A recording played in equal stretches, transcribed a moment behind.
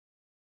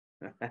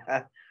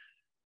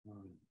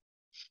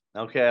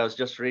Okay, I was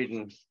just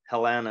reading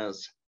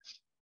Helena's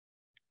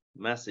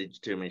message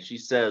to me. She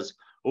says,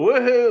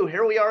 woohoo,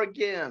 here we are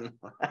again.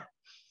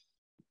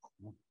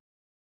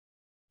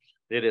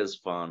 It is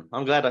fun.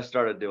 I'm glad I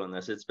started doing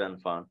this. It's been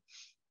fun.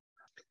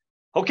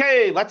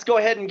 Okay, let's go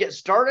ahead and get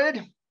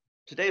started.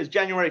 Today is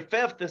January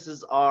 5th. This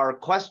is our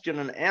question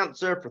and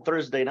answer for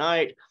Thursday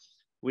night.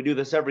 We do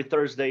this every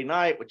Thursday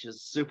night, which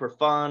is super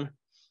fun.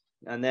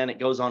 And then it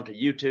goes on to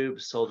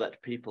YouTube so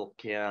that people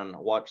can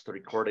watch the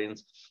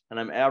recordings. And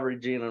I'm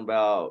averaging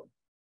about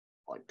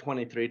like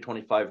 23,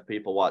 25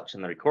 people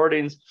watching the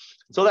recordings.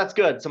 So that's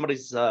good.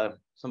 Somebody's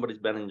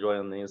been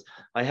enjoying these.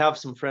 I have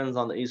some friends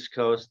on the East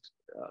Coast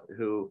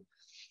who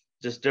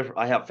just different.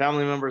 I have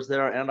family members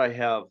there, and I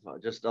have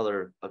just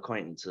other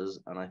acquaintances.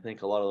 And I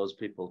think a lot of those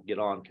people get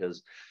on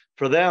because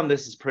for them,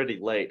 this is pretty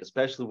late,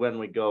 especially when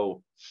we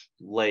go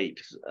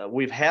late.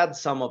 We've had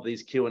some of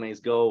these Q&As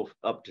go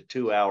up to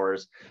 2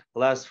 hours. The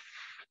last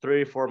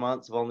 3 or 4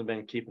 months, I've only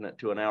been keeping it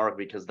to an hour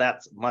because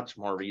that's much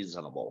more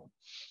reasonable.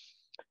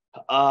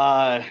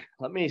 Let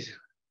me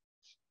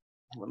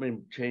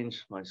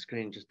change my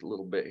screen just a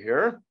little bit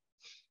here.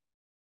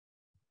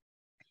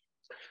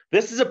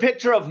 This is a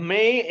picture of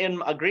me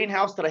in a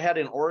greenhouse that I had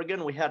in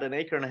Oregon. We had an 1.5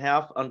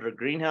 acres under a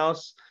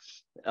greenhouse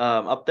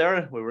up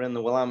there. We were in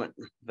the Willamette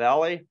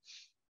Valley,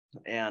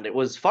 and it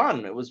was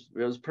fun. It was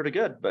pretty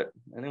good. But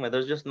anyway,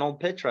 there's just an old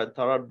picture. I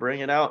thought I'd bring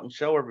it out and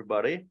show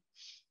everybody.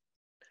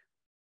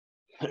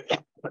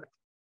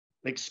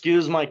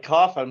 Excuse my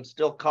cough. I'm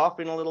still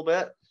coughing a little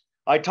bit.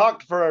 I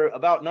talked for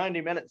about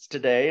 90 minutes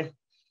today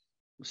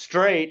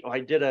straight.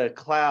 I did a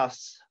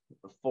class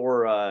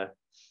for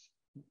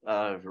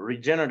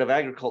Regenerative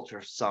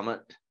Agriculture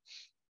Summit,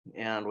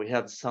 and we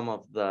had some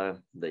of the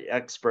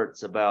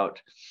experts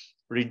about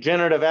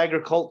regenerative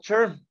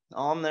agriculture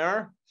on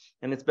there,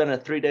 and it's been a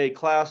 3-day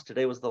class.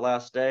 Today was the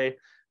last day,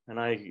 and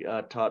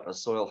I taught a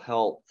soil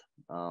health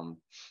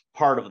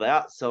part of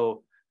that.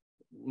 So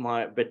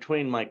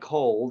between my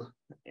cold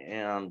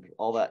and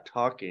all that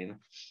talking,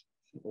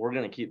 we're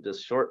going to keep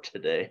this short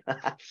today.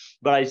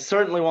 But I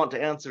certainly want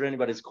to answer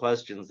anybody's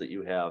questions that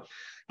you have.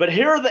 But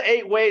here are the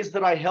 8 ways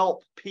that I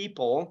help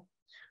people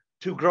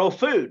to grow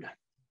food.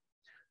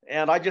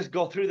 And I just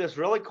go through this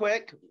really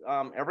quick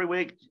every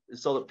week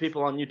so that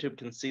people on YouTube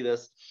can see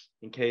this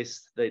in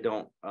case they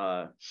don't,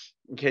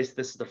 in case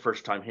this is the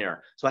first time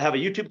here. So I have a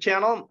YouTube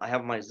channel. I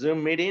have my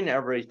Zoom meeting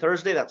every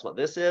Thursday. That's what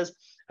this is.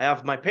 I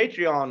have my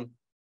Patreon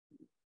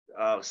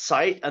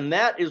site, and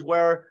that is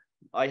where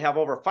I have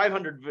over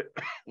 500,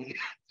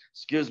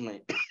 excuse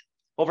me,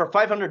 over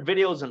 500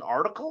 videos and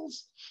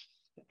articles,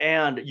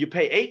 and you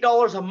pay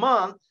 $8 a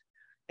month,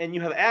 and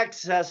you have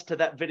access to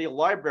that video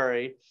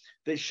library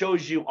that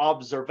shows you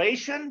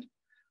observation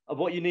of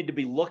what you need to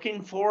be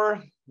looking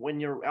for when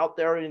you're out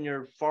there in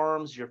your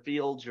farms, your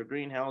fields, your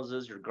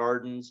greenhouses, your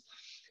gardens,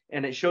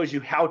 and it shows you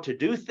how to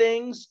do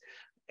things.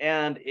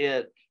 And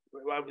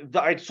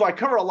so I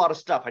cover a lot of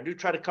stuff. I do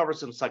try to cover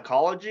some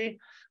psychology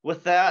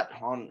with that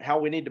on how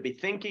we need to be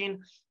thinking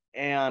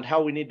and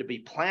how we need to be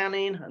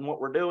planning and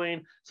what we're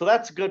doing. So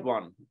that's a good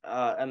one.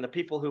 And the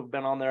people who've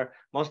been on there,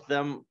 most of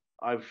them,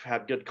 I've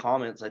had good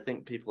comments. I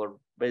think people are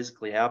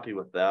basically happy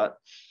with that.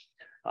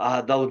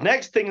 The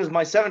next thing is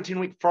my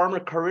 17-week farmer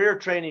career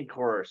training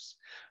course.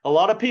 A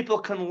lot of people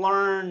can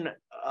learn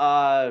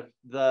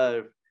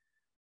the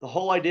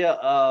whole idea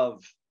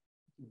of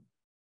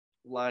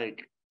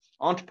like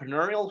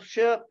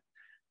entrepreneurship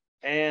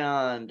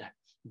and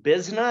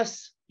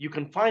business. You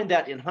can find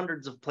that in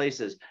hundreds of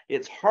places.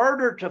 It's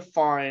harder to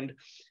find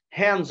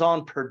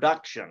hands-on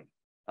production,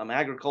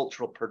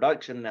 agricultural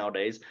production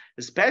nowadays,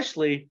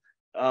 especially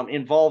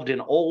involved in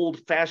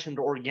old-fashioned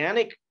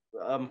organic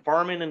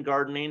farming and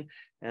gardening,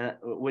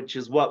 which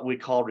is what we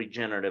call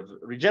regenerative.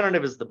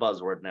 Regenerative is the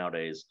buzzword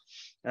nowadays.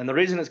 And the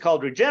reason it's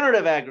called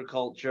regenerative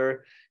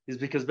agriculture is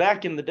because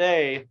back in the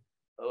day,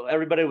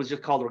 everybody was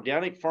just called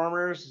organic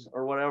farmers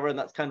or whatever, and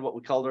that's kind of what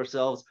we called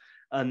ourselves.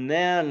 And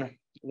then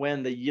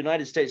when the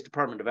United States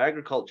Department of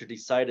Agriculture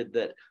decided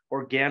that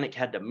organic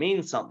had to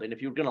mean something,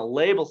 if you were going to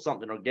label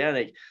something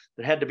organic,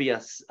 there had to be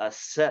a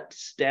set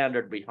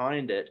standard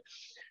behind it.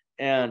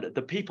 And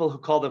the people who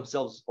call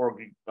themselves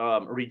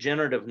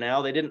regenerative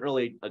now, they didn't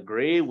really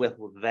agree with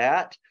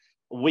that.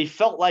 We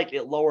felt like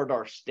it lowered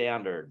our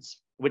standards,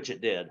 which it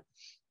did.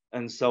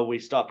 And so we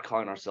stopped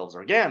calling ourselves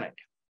organic.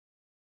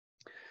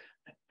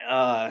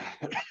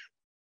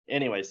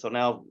 Anyway, so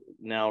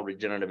now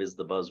regenerative is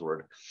the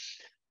buzzword.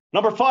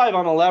 Number 5,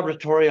 I'm a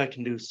laboratory. I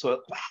can do soil,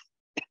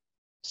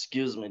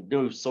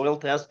 do soil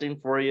testing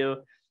for you.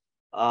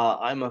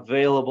 I'm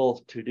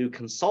available to do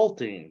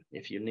consulting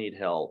if you need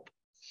help.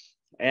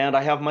 And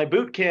I have my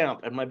boot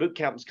camp, and my boot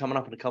camp is coming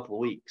up in a couple of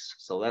weeks.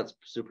 So that's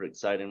super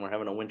exciting. We're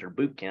having a winter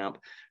boot camp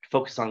to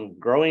focus on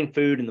growing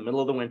food in the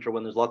middle of the winter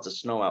when there's lots of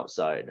snow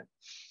outside.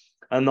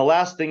 And the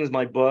last thing is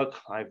my book.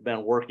 I've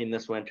been working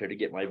this winter to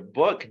get my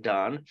book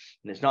done, and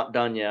it's not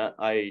done yet.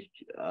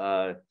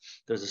 There's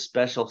a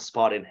special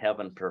spot in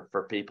heaven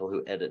for people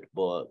who edit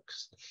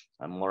books.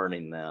 I'm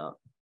learning that.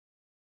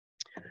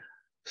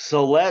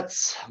 So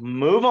let's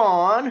move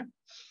on.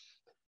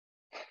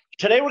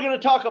 Today we're going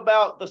to talk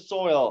about the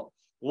soil.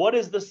 What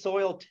is the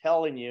soil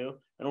telling you?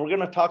 And we're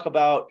going to talk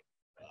about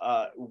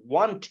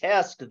one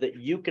test that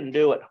you can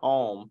do at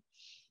home.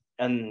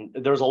 And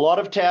there's a lot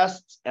of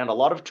tests and a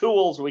lot of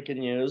tools we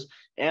can use,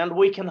 and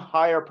we can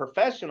hire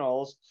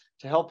professionals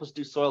to help us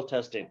do soil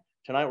testing.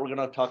 Tonight we're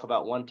going to talk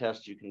about one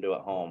test you can do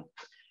at home.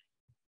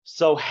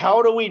 So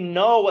how do we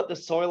know what the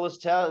soil is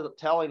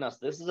telling us?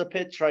 This is a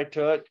picture I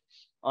took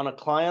on a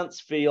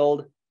client's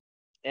field,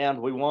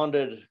 and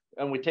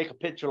we take a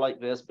picture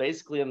like this,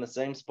 basically in the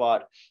same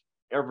spot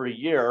every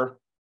year,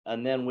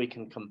 and then we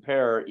can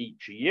compare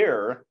each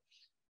year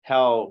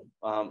how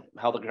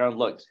the ground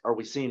looks. Are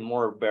we seeing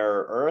more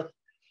bare earth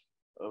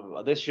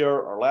this year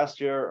or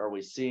last year? Are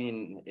we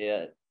seeing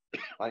it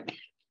like,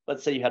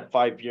 let's say you had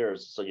 5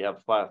 years, so you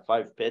have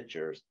five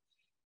pictures,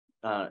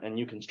 and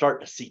you can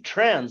start to see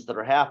trends that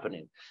are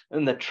happening.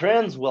 And the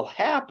trends will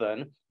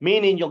happen,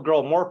 meaning you'll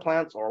grow more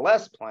plants or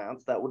less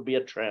plants. That would be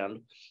a trend.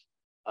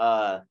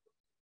 But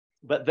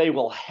they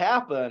will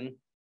happen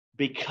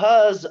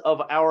because of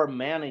our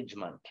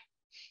management.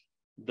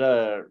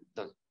 The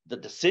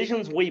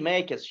decisions we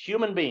make as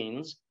human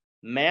beings,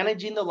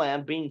 managing the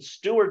land, being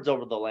stewards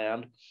over the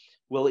land,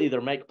 will either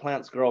make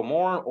plants grow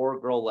more or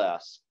grow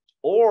less,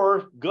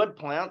 or good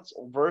plants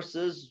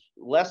versus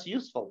less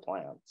useful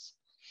plants.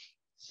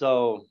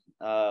 So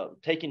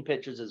taking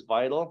pictures is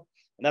vital.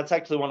 And that's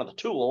actually one of the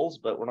tools,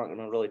 but we're not going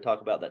to really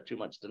talk about that too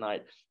much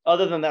tonight.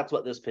 Other than that's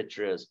what this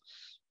picture is.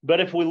 But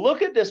if we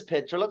look at this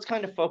picture, let's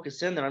kind of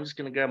focus in there. I'm just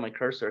going to grab my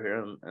cursor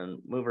here and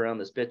move around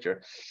this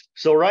picture.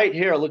 So right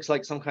here, it looks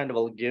like some kind of a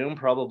legume,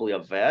 probably a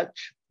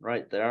vetch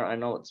right there. I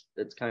know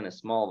it's kind of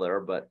small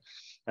there,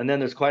 and then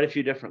there's quite a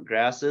few different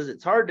grasses.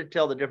 It's hard to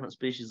tell the different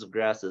species of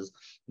grasses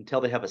until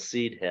they have a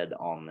seed head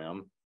on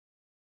them.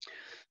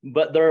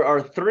 But there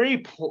are 3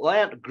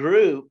 plant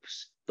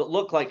groups that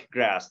look like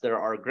grass. There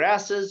are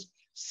grasses,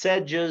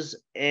 sedges,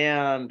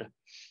 and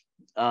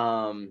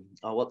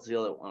what's the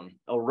other one?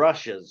 Oh,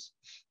 rushes.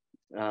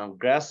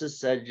 Grasses,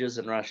 sedges,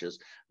 and rushes.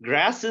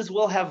 Grasses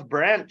will have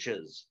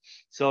branches.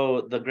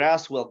 So the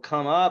grass will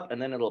come up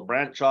and then it'll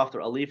branch off.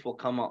 A leaf will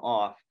come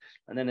off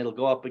and then it'll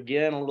go up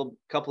again a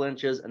couple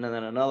inches, and then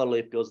another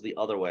leaf goes the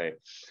other way.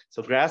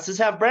 So grasses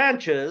have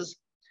branches.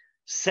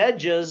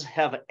 Sedges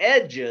have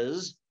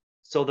edges.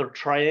 So they're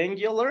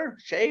triangular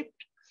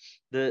shaped.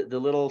 The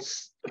little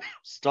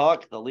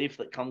stalk, the leaf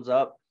that comes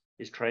up,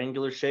 is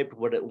triangular shaped,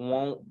 but it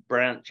won't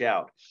branch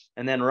out.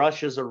 And then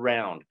rushes are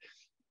round,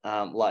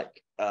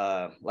 like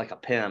a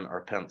pen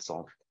or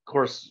pencil. Of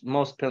course,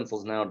 most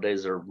pencils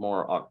nowadays are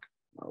more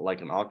like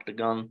an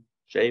octagon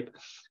shape,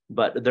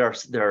 but they're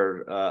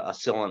a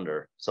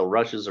cylinder. So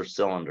rushes are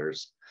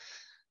cylinders.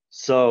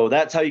 So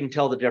that's how you can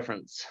tell the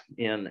difference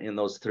in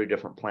those 3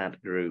 different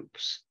plant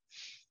groups.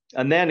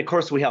 And then, of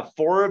course, we have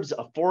forbs.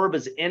 A forb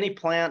is any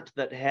plant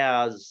that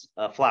has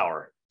a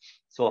flower.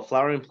 So a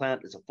flowering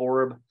plant is a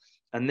forb.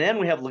 And then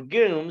we have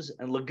legumes,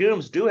 and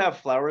legumes do have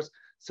flowers.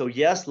 So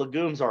yes,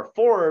 legumes are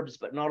forbs,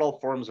 but not all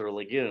forbs are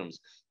legumes.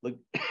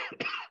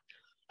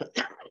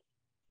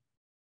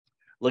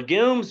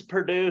 Legumes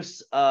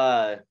produce,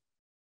 what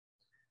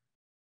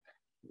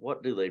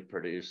do they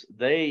produce?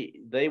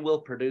 They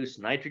will produce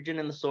nitrogen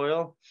in the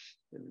soil.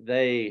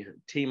 They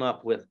team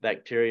up with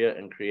bacteria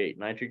and create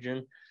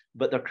nitrogen,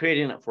 but they're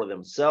creating it for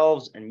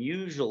themselves, and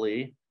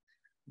usually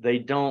they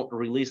don't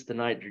release the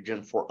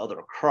nitrogen for other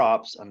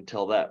crops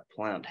until that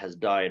plant has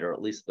died, or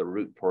at least the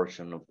root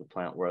portion of the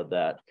plant, where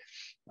that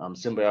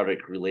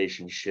symbiotic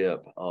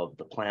relationship of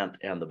the plant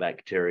and the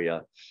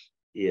bacteria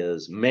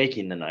is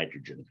making the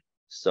nitrogen.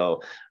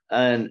 So,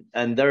 and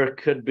there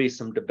could be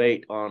some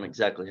debate on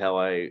exactly how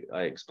I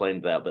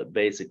explained that, but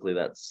basically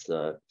that's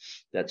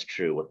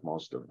true with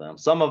most of them.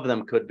 Some of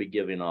them could be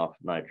giving off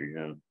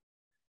nitrogen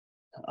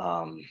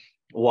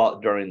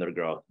during their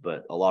growth,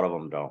 but a lot of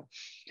them don't.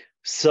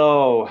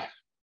 So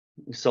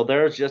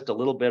there's just a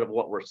little bit of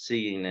what we're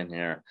seeing in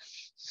here.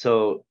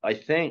 So I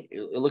think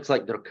it looks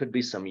like there could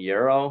be some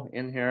yarrow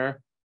in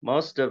here.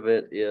 Most of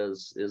it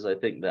is I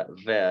think that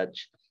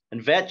vetch,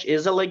 and vetch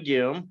is a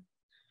legume.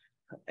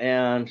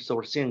 And so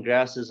we're seeing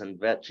grasses and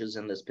vetches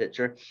in this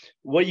picture.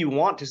 What you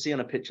want to see in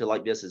a picture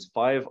like this is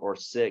 5 or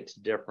 6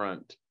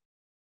 different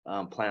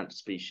plant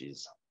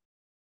species.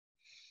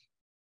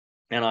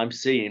 And I'm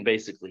seeing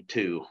basically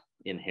 2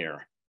 in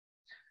here.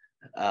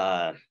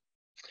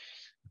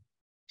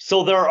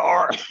 So there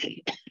are,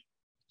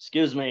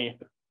 excuse me,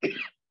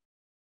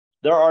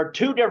 there are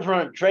 2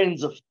 different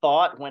trains of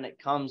thought when it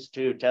comes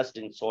to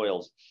testing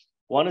soils.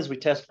 One is we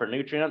test for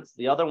nutrients.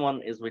 The other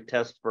one is we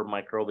test for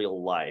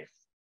microbial life.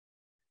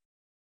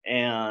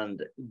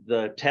 And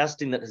the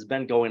testing that has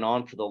been going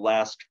on for the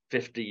last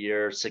 50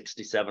 years,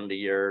 60, 70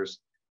 years,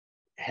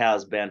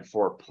 has been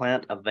for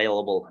plant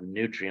available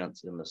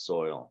nutrients in the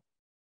soil.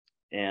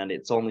 And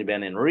it's only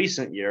been in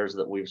recent years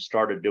that we've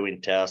started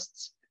doing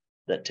tests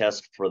that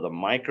test for the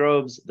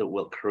microbes that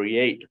will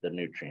create the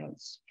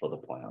nutrients for the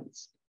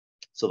plants.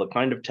 So the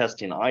kind of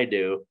testing I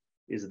do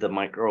is the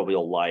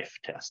microbial life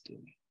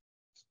testing.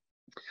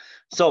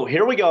 So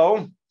here we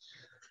go.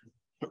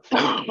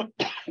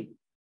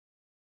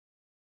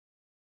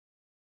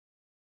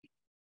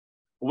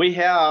 We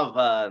have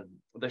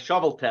the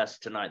shovel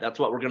test tonight. That's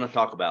what we're going to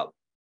talk about.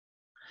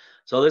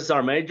 So this is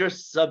our major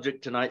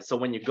subject tonight. So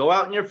when you go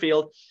out in your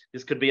field,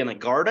 this could be in a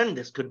garden,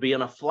 this could be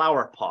in a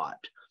flower pot,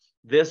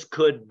 this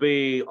could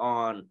be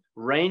on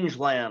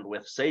rangeland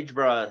with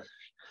sagebrush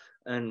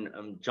and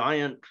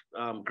giant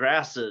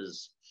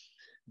grasses.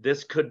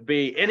 This could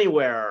be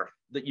anywhere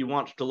that you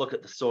want to look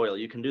at the soil.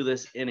 You can do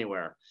this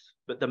anywhere.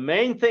 But the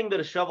main thing that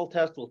a shovel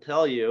test will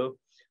tell you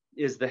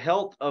is the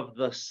health of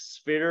the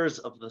spheres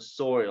of the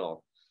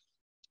soil.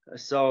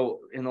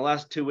 So in the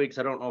last 2 weeks,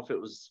 I don't know if it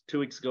was 2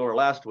 weeks ago or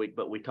last week,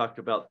 but we talked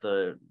about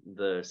the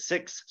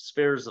 6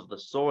 spheres of the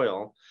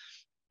soil.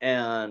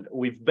 And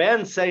we've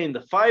been saying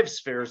the 5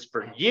 spheres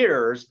for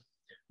years,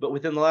 but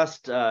within the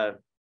last,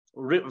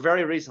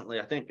 very recently,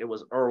 I think it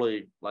was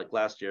early, like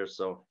last year,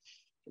 so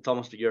it's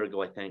almost a year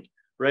ago, I think,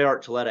 Ray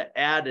Archuleta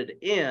added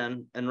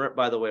in, and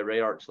by the way, Ray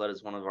Archuleta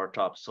is one of our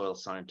top soil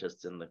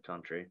scientists in the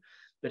country,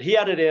 but he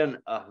added in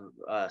a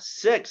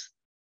 6th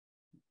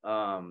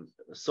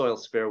soil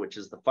sphere, which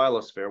is the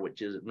phyllosphere,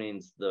 which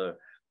means the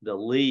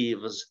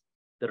leaves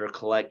that are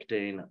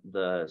collecting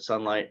the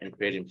sunlight and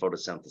creating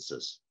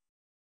photosynthesis.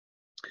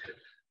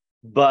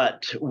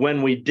 But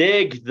when we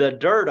dig the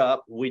dirt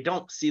up, we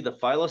don't see the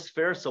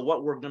phyllosphere. So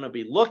what we're going to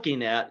be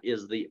looking at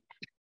is the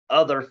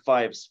other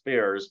 5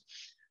 spheres.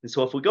 And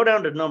so if we go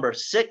down to number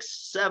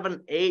 6,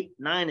 7, 8,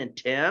 9, and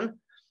 10,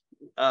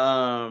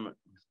 well,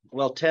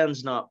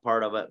 10's not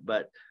part of it,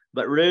 but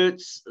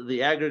roots,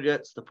 the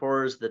aggregates, the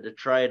pores, the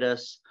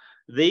detritus,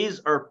 these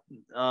are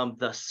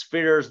the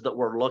spheres that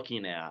we're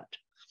looking at.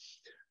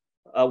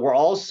 We're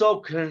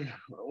also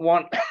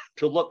want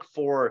to look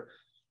for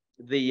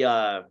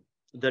the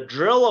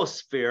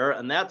drillosphere,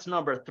 and that's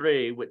number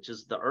 3, which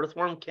is the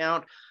earthworm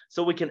count.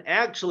 So we can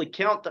actually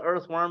count the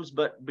earthworms,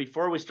 but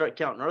before we start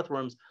counting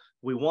earthworms,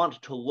 we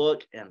want to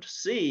look and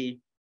see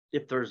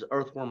if there's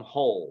earthworm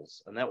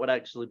holes, and that would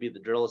actually be the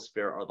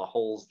drillosphere, or the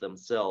holes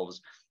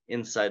themselves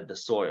inside the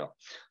soil.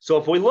 So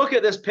if we look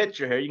at this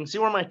picture here, you can see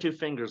where my 2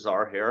 fingers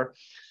are here.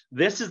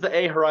 This is the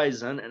A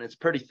horizon, and it's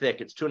pretty thick.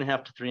 It's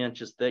 2.5 to 3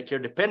 inches thick here,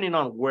 depending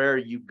on where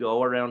you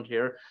go around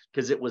here,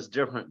 because it was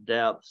different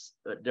depths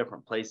at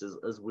different places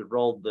as we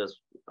rolled this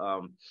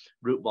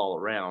root ball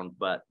around.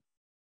 But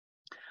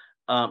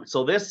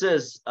so this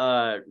is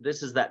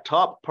that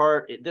top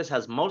part. This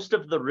has most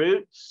of the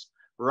roots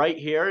right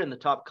here in the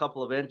top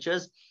couple of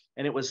inches,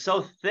 and it was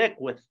so thick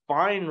with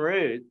fine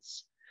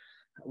roots.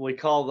 We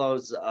call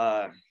those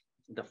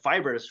the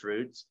fibrous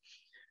roots,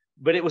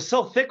 but it was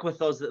so thick with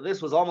those that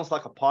this was almost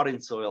like a potting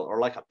soil or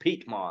like a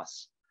peat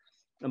moss.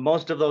 And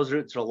most of those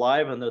roots are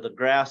alive, and they're the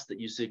grass that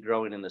you see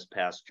growing in this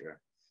pasture.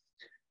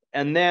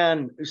 And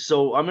then,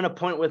 so I'm going to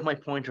point with my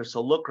pointer.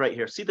 So look right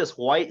here. See this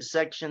white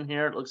section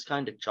here? It looks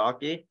kind of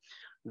chalky.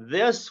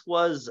 This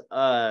was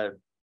a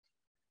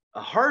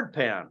hard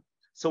pan.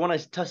 So when I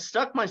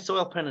stuck my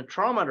soil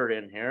penetrometer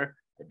in here,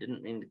 I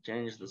didn't mean to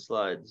change the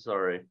slide,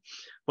 sorry.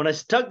 When I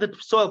stuck the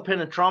soil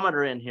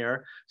penetrometer in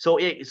here, so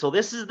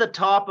this is the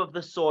top of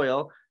the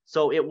soil,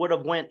 so it would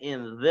have went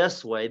in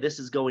this way. This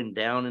is going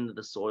down into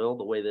the soil,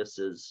 the way this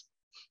is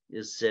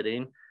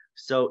sitting.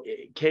 So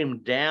it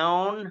came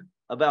down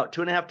about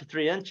 2.5 to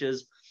 3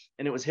 inches,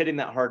 and it was hitting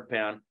that hard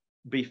pan.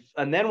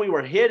 And then we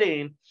were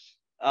hitting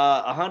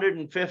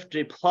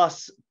 150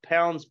 plus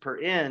pounds per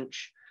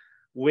inch,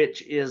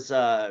 which is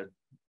an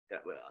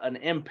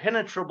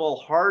impenetrable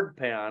hard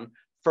pan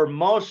for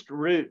most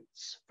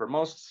roots, for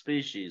most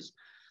species.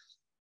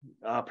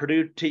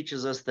 Purdue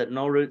teaches us that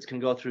no roots can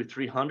go through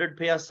 300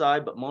 psi,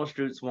 but most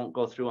roots won't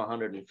go through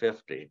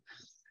 150.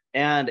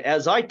 And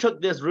as I took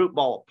this root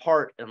ball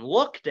apart and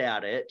looked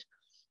at it,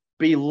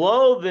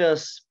 below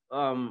this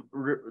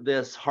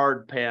this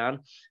hard pan,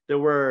 there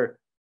were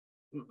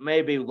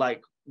maybe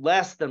like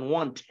less than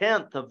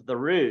 1/10 of the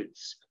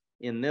roots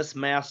in this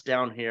mass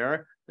down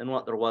here than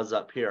what there was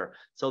up here.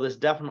 So this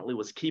definitely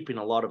was keeping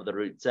a lot of the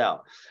roots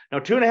out. Now,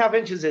 2.5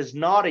 inches is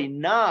not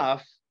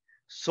enough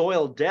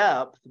soil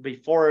depth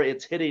before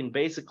it's hitting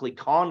basically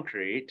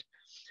concrete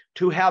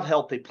to have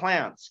healthy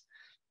plants.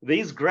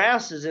 These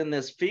grasses in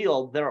this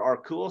field, there are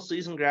cool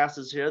season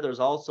grasses here. There's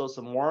also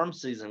some warm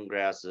season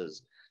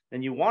grasses.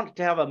 And you want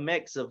to have a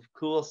mix of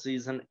cool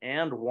season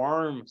and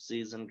warm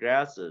season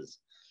grasses.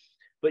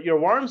 But your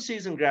warm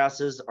season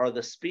grasses are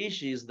the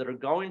species that are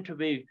going to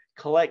be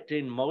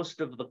collecting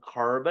most of the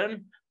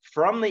carbon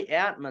from the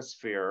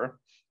atmosphere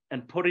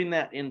and putting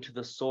that into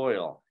the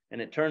soil.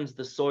 And it turns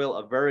the soil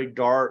a very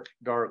dark,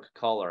 dark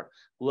color.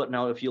 Look,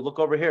 now, if you look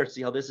over here,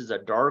 see how this is a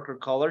darker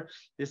color?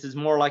 This is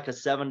more like a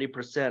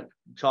 70%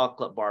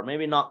 chocolate bar.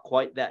 Maybe not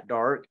quite that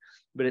dark,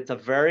 but it's a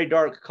very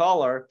dark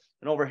color.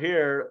 And over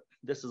here,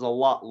 this is a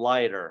lot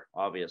lighter,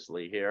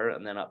 obviously, here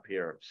and then up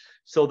here.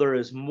 So there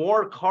is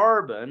more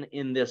carbon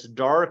in this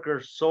darker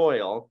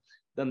soil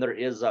than there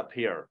is up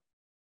here.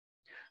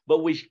 But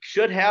we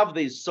should have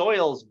these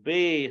soils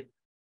be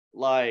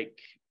like,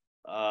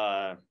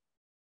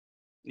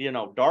 you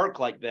know, dark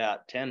like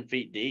that, 10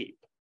 feet deep.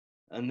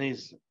 And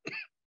these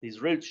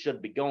These roots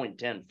should be going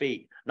 10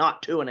 feet,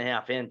 not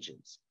 2.5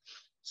 inches.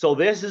 So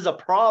this is a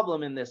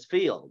problem in this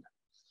field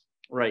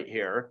right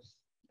here.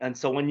 And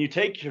so when you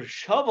take your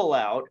shovel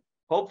out,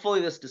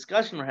 hopefully this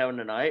discussion we're having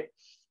tonight,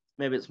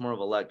 maybe it's more of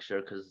a lecture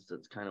because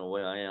that's kind of the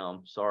way I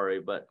am, sorry,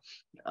 but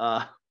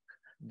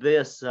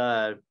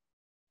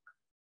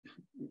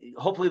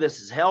hopefully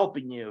this is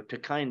helping you to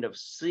kind of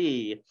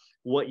see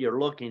what you're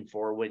looking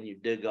for when you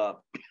dig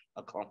up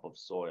a clump of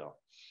soil.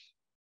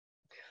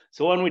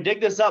 So when we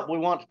dig this up, we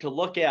want to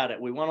look at it.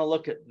 We want to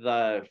look at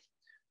the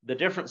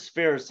different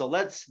spheres. So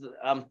let's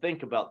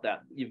think about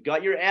that. You've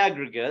got your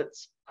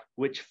aggregates,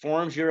 which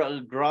forms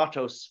your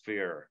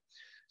grottosphere.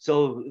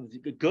 So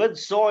good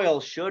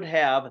soil should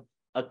have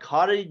a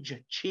cottage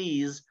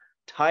cheese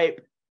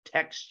type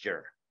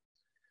texture.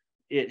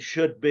 It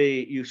should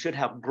be, you should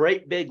have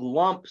great big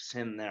lumps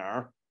in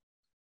there.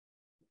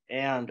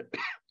 And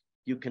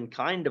you can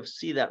kind of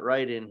see that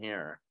right in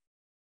here.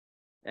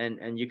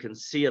 And you can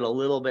see it a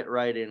little bit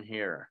right in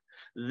here.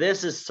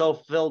 This is so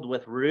filled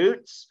with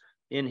roots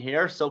in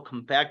here, so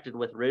compacted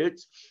with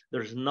roots.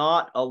 There's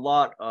not a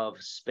lot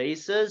of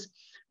spaces,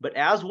 but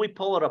as we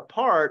pull it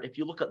apart, if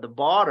you look at the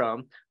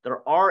bottom,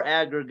 there are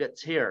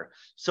aggregates here.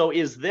 So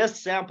is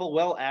this sample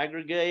well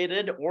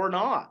aggregated or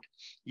not?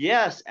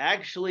 Yes,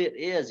 actually it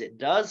is. It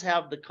does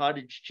have the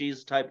cottage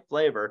cheese type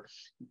flavor.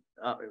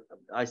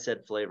 I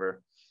said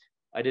flavor.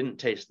 I didn't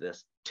taste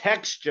this.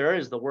 Texture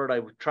is the word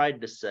I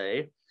tried to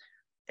say.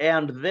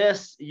 And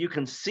this, you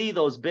can see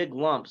those big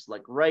lumps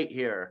like right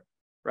here,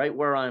 right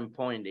where I'm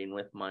pointing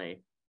with my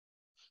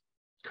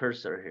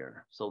cursor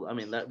here. So, I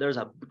mean, there's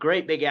a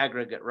great big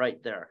aggregate right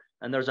there.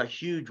 And there's a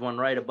huge one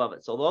right above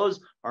it. So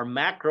those are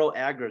macro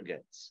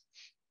aggregates.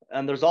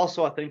 And there's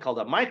also a thing called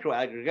a micro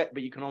aggregate,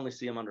 but you can only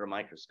see them under a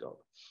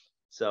microscope.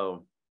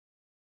 So,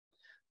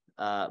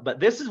 but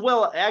this is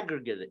well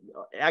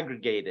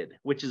aggregated,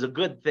 which is a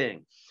good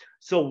thing.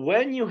 So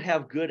when you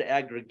have good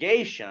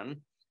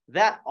aggregation,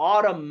 that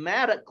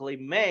automatically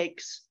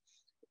makes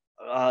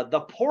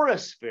the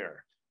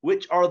porosphere,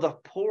 which are the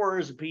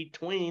pores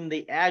between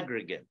the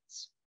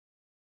aggregates.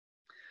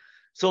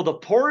 So the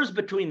pores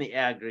between the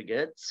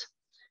aggregates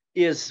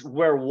is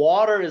where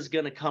water is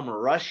going to come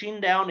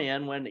rushing down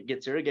in when it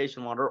gets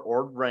irrigation water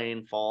or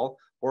rainfall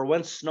or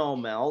when snow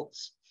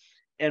melts.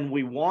 And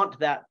we want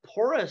that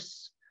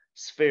porous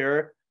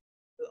sphere,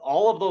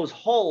 all of those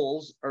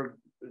holes are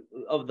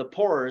of the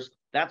pores,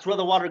 that's where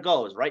the water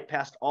goes, right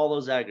past all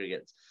those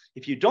aggregates.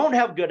 If you don't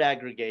have good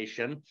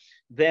aggregation,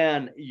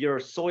 then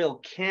your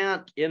soil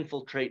can't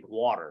infiltrate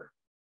water.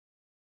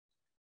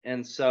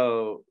 And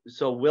so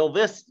will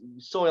this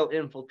soil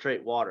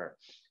infiltrate water?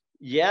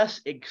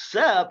 Yes,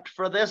 except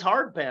for this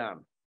hard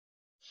pan.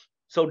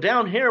 So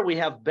down here, we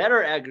have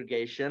better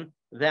aggregation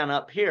than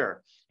up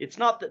here. It's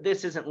not that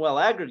this isn't well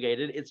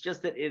aggregated. It's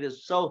just that it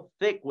is so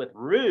thick with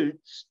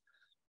roots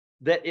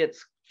that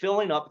it's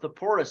filling up the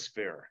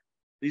porosphere.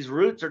 These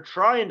roots are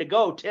trying to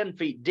go 10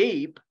 feet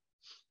deep,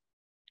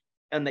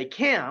 and they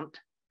can't.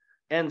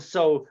 And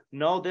so,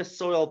 no, this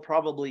soil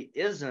probably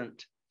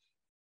isn't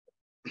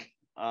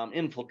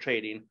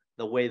infiltrating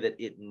the way that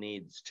it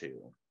needs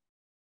to.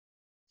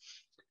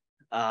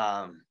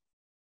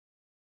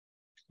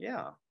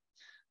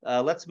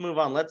 Let's move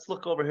on. Let's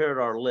look over here at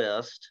our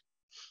list.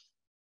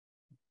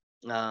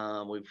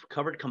 We've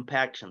covered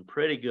compaction,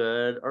 pretty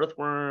good.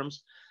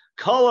 Earthworms,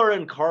 color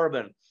and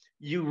carbon.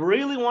 You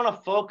really want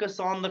to focus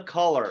on the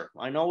color.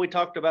 I know we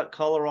talked about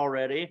color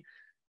already,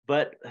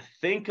 but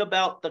think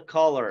about the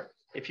color.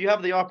 If you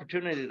have the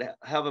opportunity to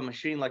have a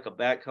machine like a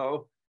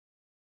backhoe,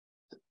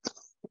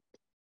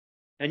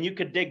 and you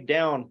could dig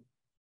down,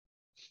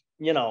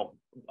 you know,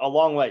 a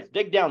long ways,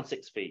 dig down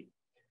 6 feet,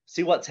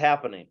 see what's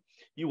happening.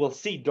 You will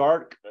see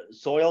dark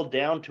soil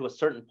down to a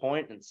certain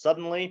point, and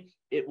suddenly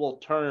it will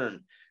turn.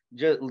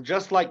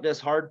 Just like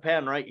this hard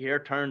pan right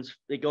here turns,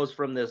 it goes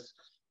from this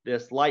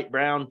light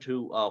brown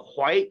to a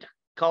white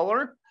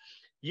color.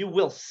 You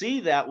will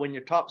see that when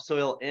your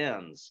topsoil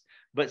ends.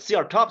 But see,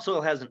 our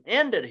topsoil hasn't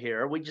ended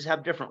here. We just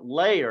have different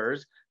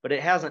layers, but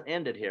it hasn't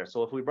ended here.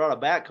 So if we brought a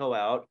backhoe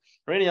out,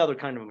 or any other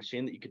kind of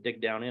machine that you could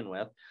dig down in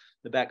with,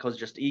 the backhoe is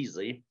just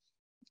easy.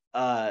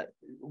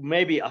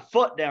 Maybe a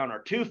foot down or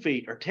 2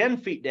 feet or 10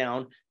 feet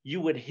down, you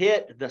would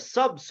hit the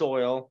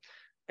subsoil,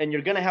 and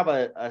you're going to have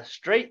a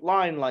straight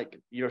line like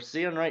you're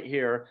seeing right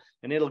here,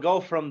 and it'll go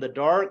from the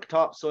dark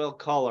topsoil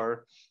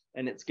color,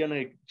 and it's going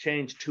to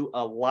change to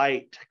a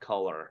light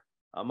color,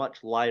 a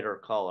much lighter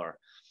color.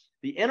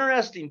 The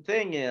interesting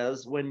thing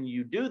is when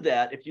you do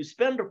that, if you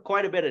spend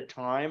quite a bit of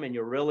time and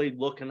you're really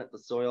looking at the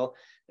soil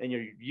and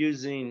you're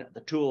using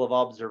the tool of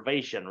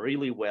observation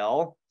really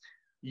well,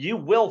 you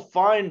will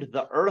find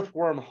the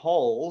earthworm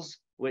holes,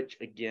 which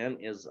again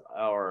is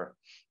our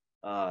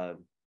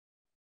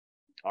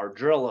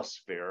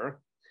drillosphere.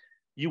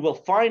 You will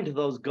find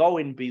those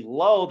going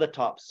below the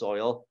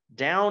topsoil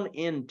down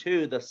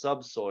into the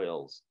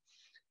subsoils.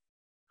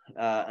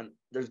 And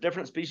there's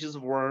different species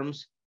of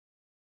worms,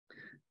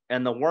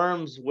 and the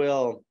worms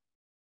will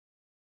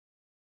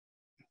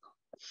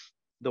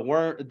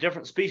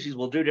different species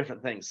will do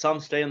different things. Some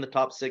stay in the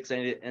top 6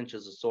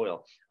 inches of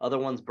soil. Other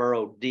ones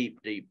burrow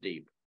deep, deep,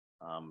 deep,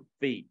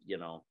 feet,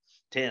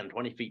 10,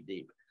 20 feet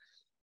deep.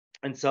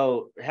 And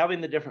so having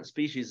the different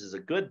species is a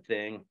good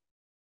thing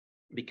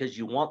because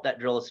you want that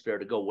drillosphere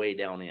to go way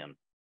down in.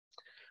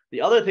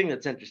 The other thing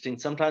that's interesting,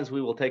 sometimes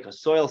we will take a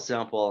soil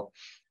sample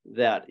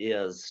that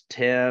is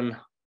 10,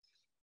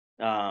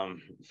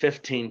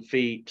 15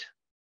 feet,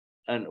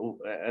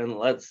 and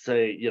let's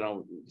say,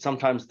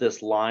 sometimes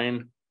this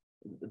line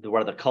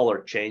where the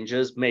color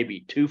changes,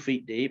 maybe 2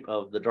 feet deep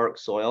of the dark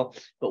soil,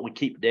 but we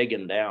keep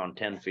digging down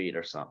 10 feet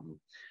or something.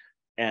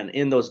 And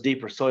in those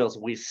deeper soils,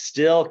 we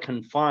still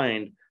can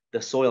find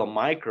the soil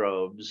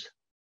microbes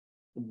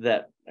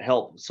that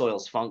help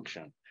soils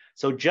function.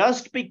 So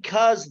just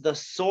because the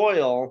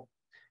soil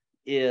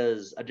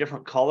is a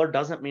different color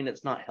doesn't mean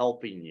it's not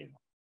helping you.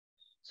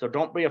 So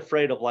don't be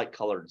afraid of light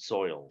colored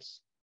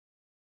soils.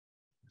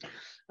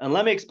 And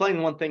let me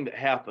explain one thing that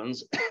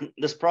happens.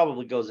 This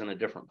probably goes in a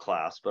different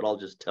class, but I'll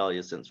just tell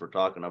you since we're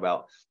talking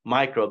about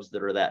microbes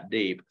that are that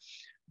deep.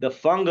 The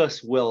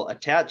fungus will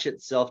attach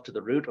itself to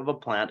the root of a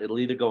plant. It'll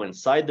either go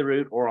inside the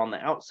root or on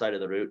the outside of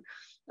the root.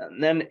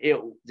 And then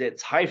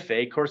it's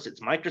hyphae. Of course,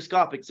 it's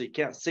microscopic, so you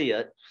can't see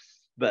it,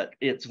 but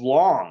it's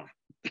long.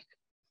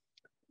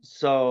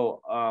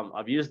 So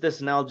I've used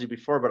this analogy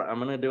before, but I'm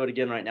going to do it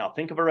again right now.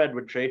 Think of a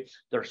redwood tree.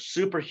 They're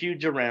super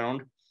huge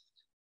around,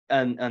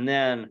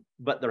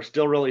 but they're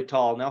still really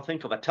tall. Now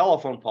think of a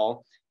telephone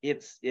pole.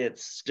 It's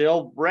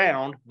still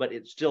round, but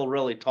it's still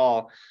really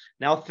tall.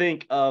 Now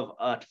think of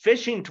a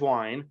fishing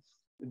twine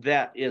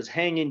that is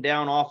hanging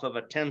down off of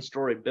a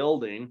 10-story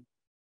building.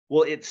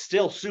 Well, it's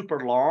still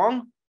super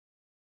long,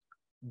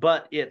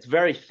 but it's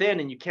very thin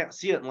and you can't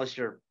see it unless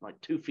you're like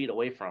 2 feet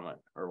away from it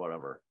or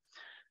whatever.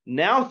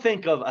 Now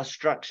think of a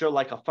structure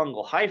like a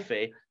fungal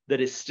hyphae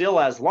that is still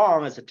as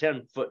long as a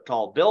 10-foot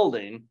tall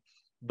building,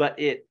 but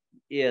it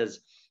is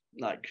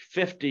like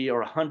 50 or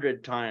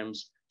 100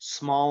 times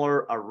smaller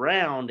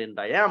around in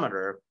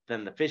diameter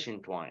than the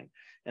fishing twine.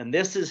 And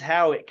this is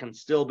how it can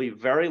still be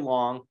very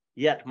long,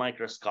 yet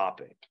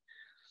microscopic.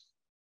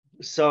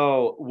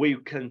 So we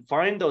can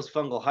find those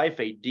fungal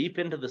hyphae deep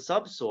into the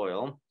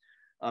subsoil.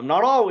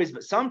 Not always,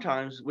 but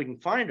sometimes we can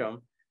find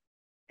them.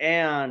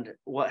 And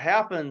what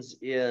happens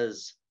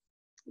is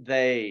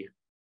they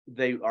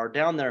are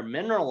down there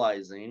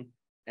mineralizing.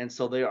 And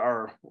so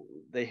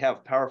they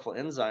have powerful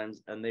enzymes,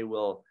 and they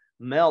will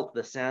melt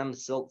the sand,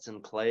 silts,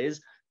 and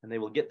clays, and they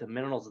will get the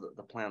minerals that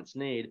the plants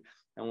need.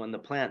 And when the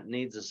plant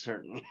needs a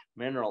certain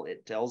mineral,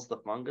 it tells the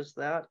fungus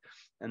that,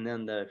 and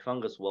then the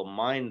fungus will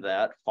mine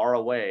that far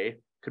away.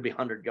 Could be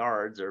 100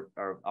 yards or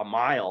a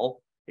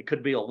mile. It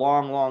could be a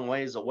long, long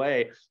ways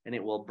away, and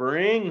it will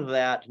bring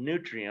that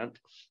nutrient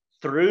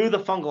through the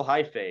fungal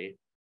hyphae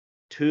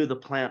to the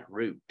plant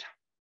root.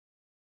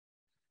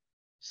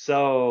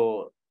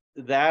 So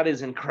that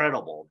is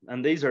incredible.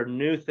 And these are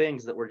new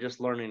things that we're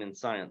just learning in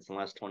science in the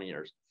last 20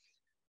 years,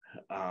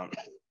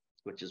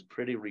 which is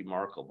pretty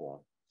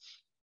remarkable.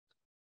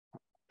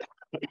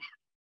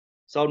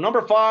 So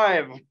number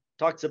 5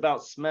 talks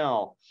about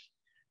smell.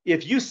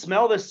 If you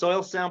smell this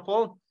soil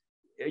sample,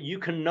 you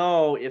can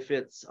know if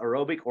it's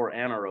aerobic or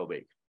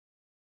anaerobic.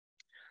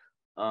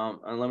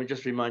 And let me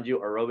just remind you,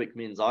 aerobic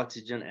means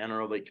oxygen,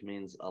 anaerobic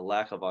means a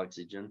lack of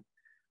oxygen.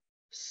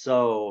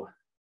 So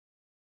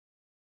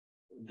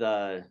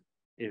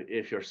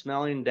if you're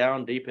smelling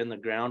down deep in the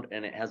ground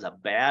and it has a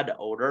bad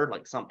odor,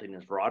 like something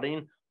is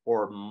rotting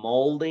or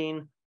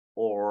molding,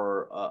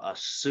 or a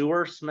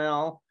sewer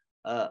smell,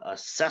 a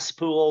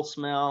cesspool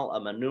smell,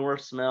 a manure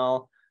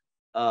smell,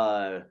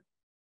 like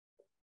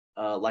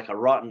a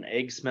rotten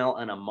egg smell,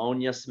 an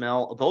ammonia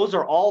smell, those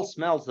are all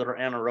smells that are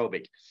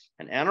anaerobic.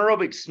 And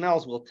anaerobic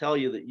smells will tell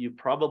you that you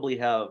probably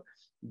have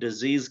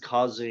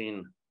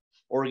disease-causing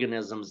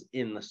organisms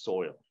in the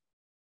soil.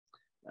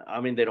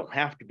 I mean, they don't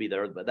have to be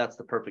there, but that's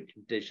the perfect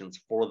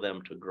conditions for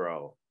them to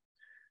grow.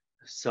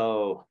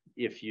 So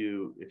if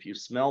you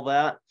smell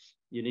that,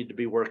 you need to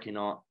be working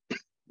on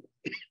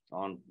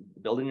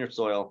building your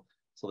soil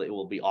so that it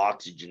will be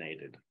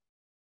oxygenated.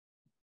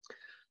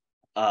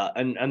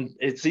 And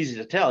it's easy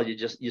to tell.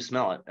 You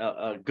smell it.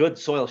 A good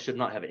soil should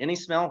not have any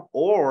smell,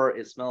 or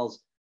it smells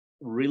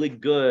really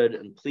good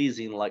and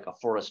pleasing like a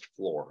forest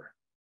floor.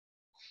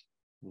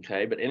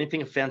 Okay, but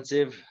anything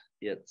offensive,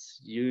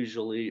 it's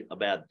usually a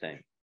bad thing.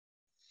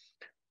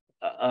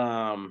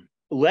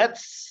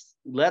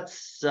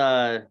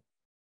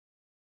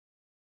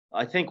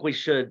 I think we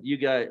should, you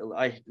guys,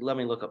 let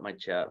me look up my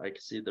chat. I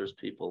can see there's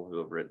people who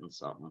have written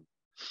something.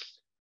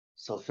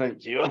 So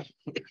thank you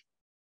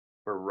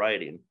for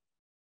writing.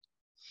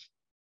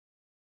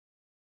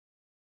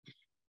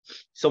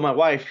 So my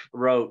wife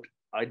wrote,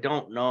 I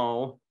don't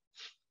know.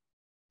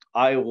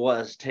 I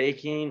was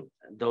taking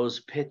those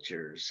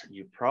pictures.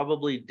 You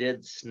probably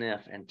did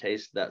sniff and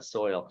taste that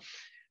soil.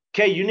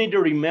 Okay, you need to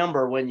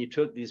remember when you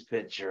took these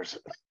pictures,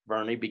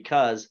 Bernie,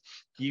 because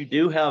you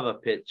do have a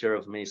picture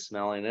of me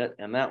smelling it,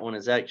 and that one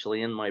is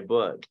actually in my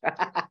book.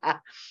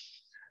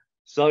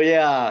 So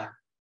yeah.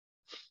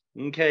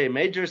 Okay,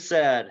 Major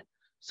said,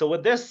 So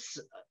would this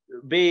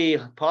be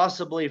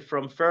possibly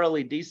from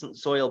fairly decent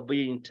soil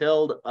being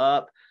tilled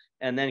up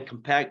and then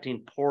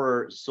compacting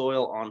poorer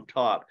soil on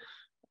top?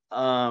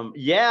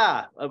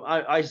 Yeah,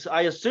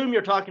 I assume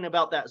you're talking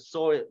about that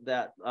soil,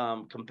 that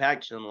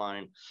compaction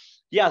line.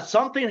 Yeah,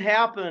 something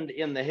happened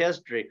in the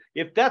history.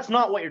 If that's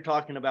not what you're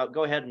talking about,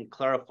 go ahead and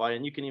clarify,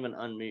 and you can even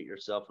unmute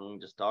yourself and we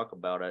can just talk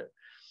about it.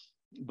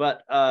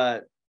 But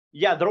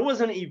yeah, there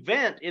was an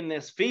event in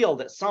this field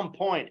at some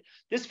point.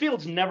 This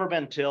field's never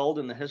been tilled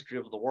in the history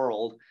of the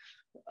world.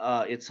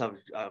 It's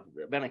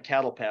been a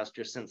cattle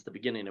pasture since the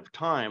beginning of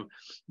time,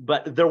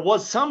 but there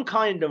was some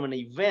kind of an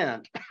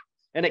event,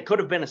 and it could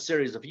have been a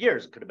series of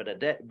years. It could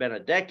have been a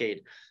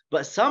decade,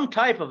 but some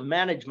type of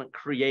management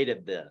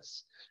created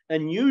this.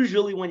 And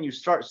usually when you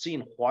start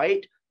seeing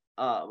white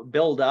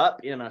build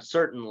up in a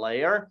certain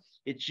layer,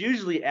 it's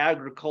usually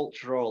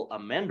agricultural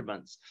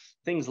amendments,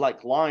 things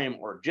like lime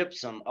or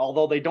gypsum,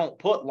 although they don't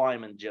put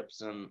lime and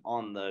gypsum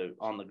on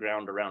the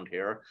ground around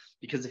here,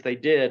 because if they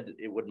did,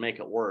 it would make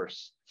it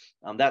worse.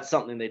 That's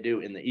something they do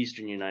in the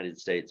eastern United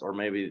States, or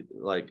maybe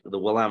like the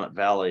Willamette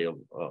Valley of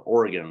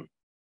Oregon.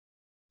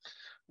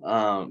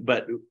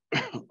 But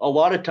a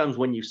lot of times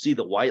when you see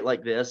the white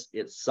like this,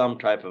 it's some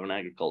type of an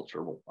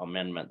agricultural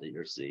amendment that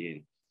you're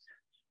seeing.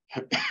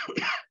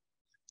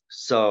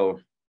 So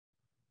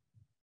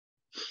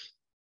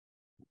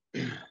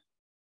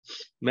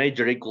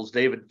Major equals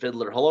David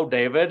Fiddler. Hello,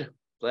 David.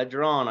 Glad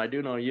you're on. I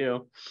do know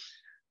you.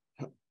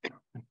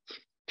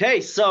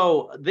 Okay,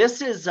 so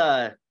this is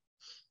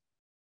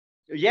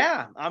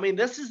yeah, I mean,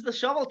 this is the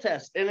shovel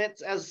test, and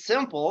it's as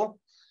simple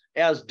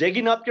as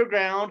digging up your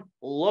ground,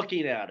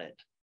 looking at it,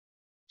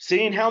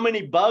 seeing how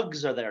many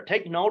bugs are there.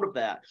 Take note of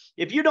that.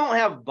 If you don't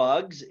have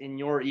bugs in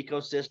your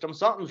ecosystem,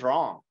 something's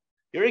wrong.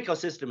 Your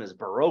ecosystem is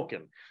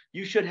broken.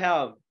 You should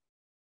have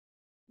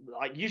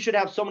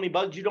so many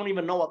bugs, you don't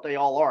even know what they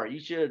all are. You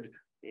should,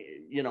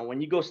 you know,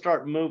 when you go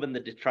start moving the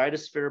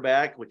detritus sphere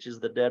back, which is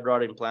the dead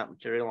rotting plant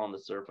material on the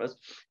surface,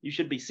 you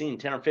should be seeing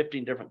 10 or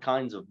 15 different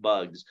kinds of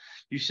bugs.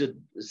 You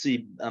should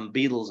see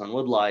beetles and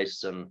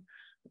woodlice and,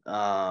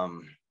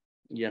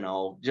 you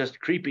know, just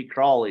creepy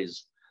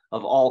crawlies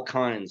of all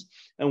kinds.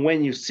 And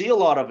when you see a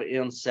lot of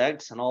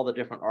insects and all the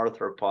different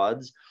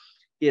arthropods,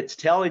 it's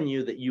telling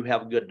you that you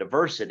have good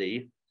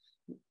diversity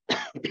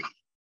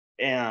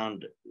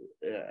and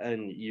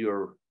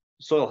your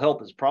soil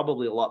health is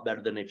probably a lot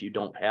better than if you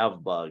don't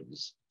have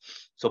bugs.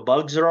 So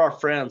bugs are our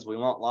friends. We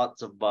want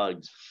lots of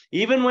bugs.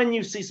 Even when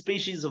you see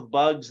species of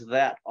bugs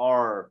that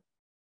are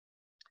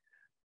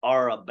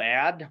a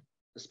bad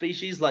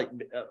species, like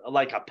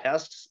a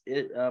pest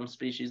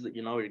species that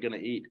you know you're going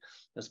to eat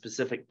a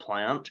specific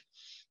plant,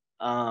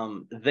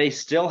 they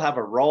still have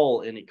a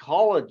role in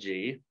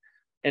ecology.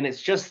 And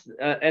it's just,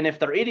 and if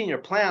they're eating your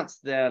plants,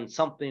 then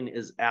something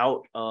is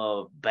out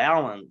of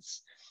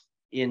balance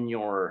in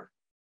your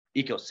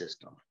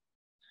ecosystem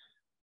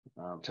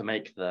to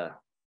make the,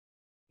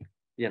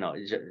 you know,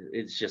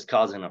 it's just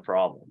causing a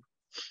problem.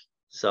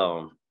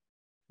 So,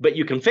 but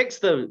you can fix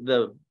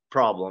the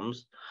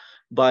problems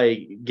by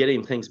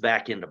getting things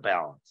back into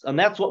balance. And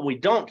that's what we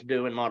don't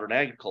do in modern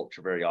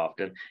agriculture very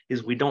often,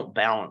 is we don't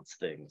balance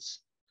things.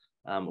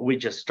 We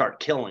just start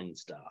killing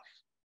stuff.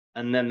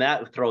 And then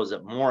that throws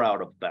it more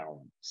out of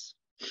balance.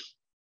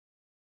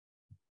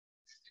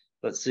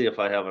 Let's see if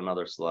I have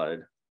another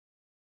slide.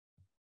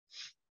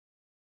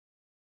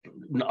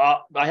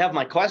 I have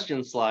my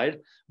question slide.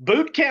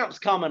 Boot camp's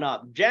coming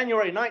up,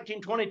 January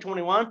 19,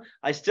 2021.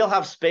 I still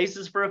have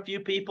spaces for a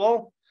few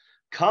people.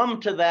 Come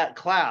to that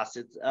class.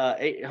 It's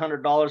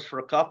 $800 for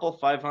a couple,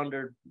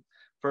 $500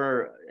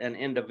 for an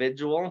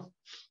individual.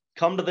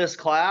 Come to this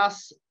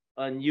class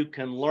and you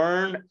can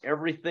learn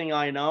everything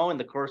I know in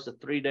the course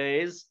of 3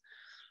 days.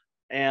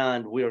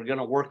 And we are going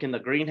to work in the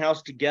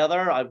greenhouse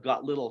together. I've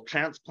got little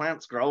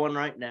transplants growing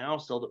right now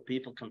so that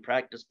people can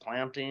practice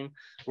planting.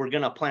 We're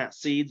going to plant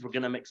seeds. We're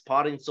going to mix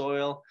potting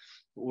soil.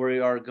 We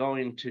are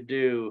going to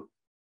do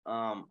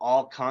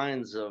all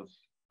kinds of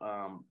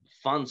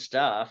fun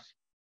stuff.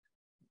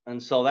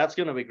 And so that's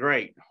going to be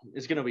great.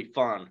 It's going to be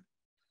fun.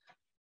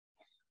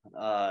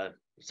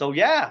 So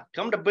yeah,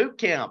 come to boot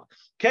camp.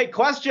 Okay,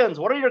 questions.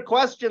 What are your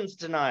questions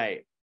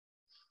tonight?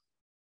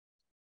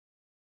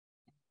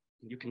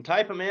 You can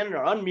type them in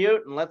or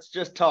unmute and let's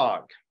just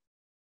talk.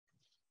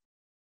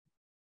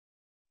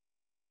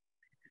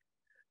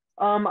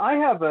 I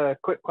have a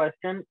quick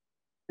question.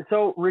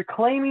 So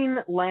reclaiming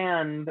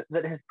land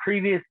that has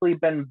previously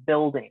been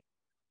building.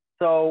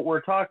 So we're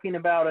talking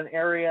about an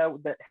area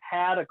that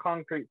had a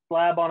concrete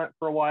slab on it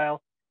for a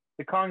while.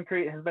 The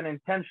concrete has been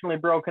intentionally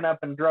broken up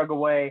and drug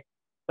away,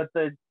 but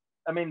the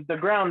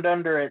ground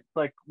under it's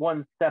like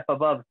one step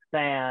above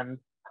sand.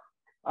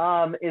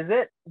 Is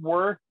it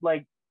worth,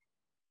 like,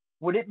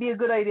 would it be a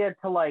good idea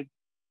to like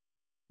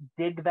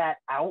dig that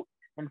out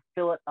and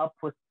fill it up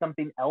with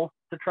something else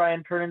to try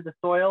and turn into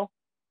soil?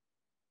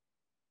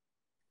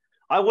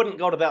 I wouldn't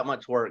go to that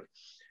much work.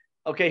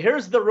 Okay,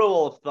 here's the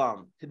rule of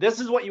thumb. This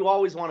is what you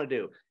always want to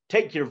do.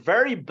 Take your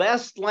very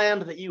best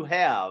land that you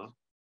have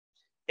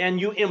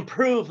and you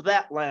improve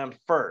that land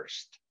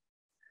first.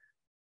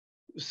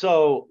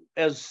 So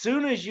as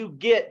soon as you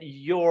get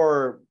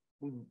your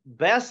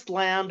best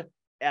land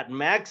at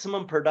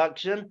maximum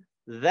production,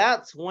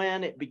 that's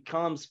when it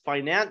becomes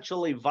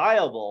financially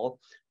viable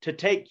to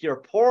take your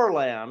poor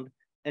land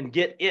and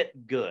get it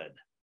good.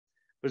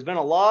 There's been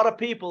a lot of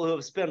people who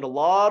have spent a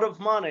lot of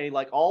money,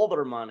 like all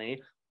their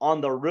money,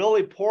 on the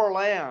really poor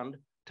land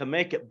to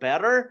make it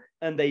better.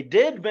 And they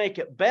did make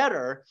it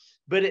better,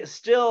 but it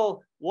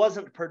still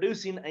wasn't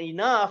producing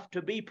enough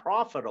to be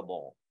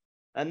profitable.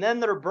 And then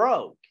they're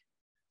broke.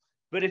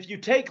 But if you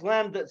take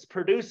land that's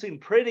producing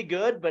pretty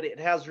good, but it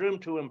has room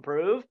to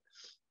improve,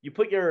 you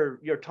put your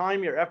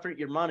time, your effort,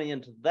 your money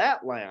into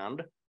that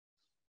land,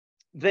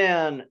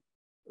 then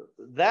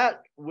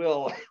that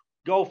will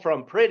go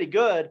from pretty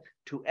good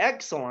to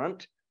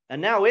excellent,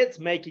 and now it's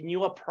making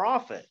you a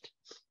profit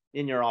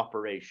in your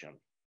operation.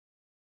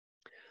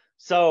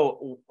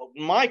 So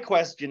my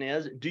question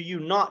is, do you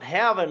not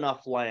have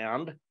enough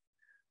land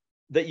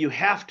that you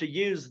have to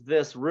use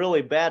this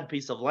really bad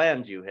piece of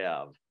land you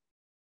have?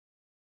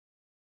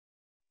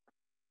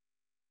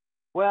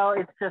 Well,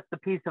 it's just a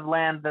piece of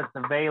land that's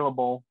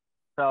available.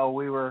 So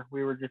we were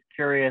just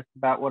curious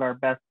about what our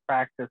best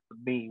practice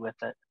would be with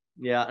it.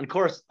 Yeah, and of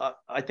course,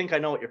 I think I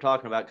know what you're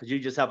talking about, because you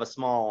just have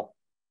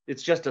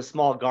it's just a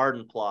small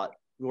garden plot.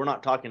 We're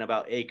not talking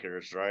about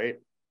acres, right?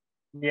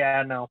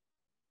 Yeah, no.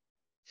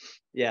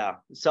 Yeah,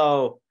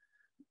 so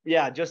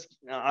yeah,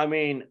 I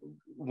mean,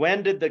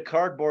 when did the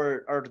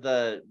cardboard or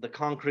the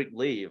concrete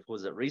leave?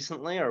 Was it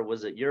recently or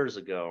was it years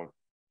ago?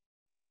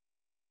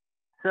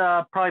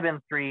 It's probably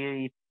been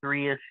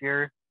three-ish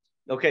years.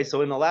 Okay,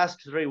 so in the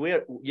last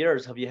 3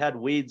 years, have you had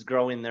weeds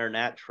growing there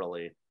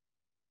naturally?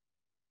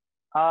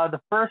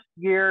 The first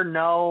year,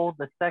 no.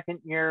 The second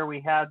year, we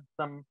had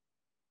some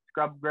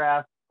scrub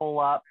grass pull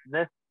up.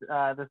 This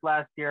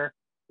last year,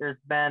 there's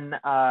been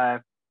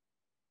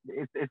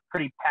it's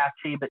pretty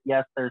patchy, but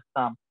yes, there's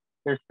some.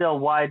 There's still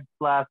wide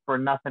swaths where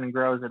nothing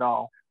grows at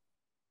all.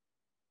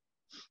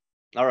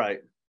 All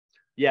right.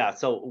 Yeah,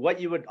 so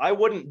I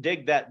wouldn't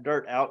dig that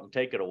dirt out and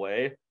take it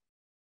away.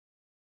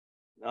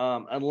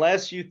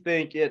 Unless you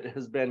think it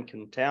has been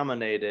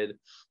contaminated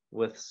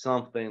with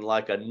something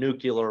like a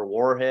nuclear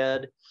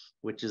warhead,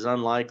 which is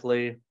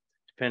unlikely,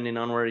 depending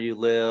on where you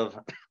live.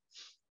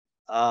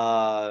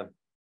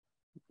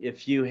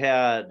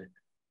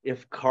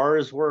 If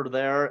cars were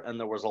there and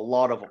there was a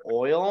lot of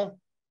oil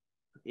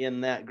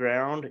in that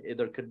ground,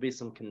 there could be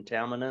some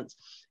contaminants.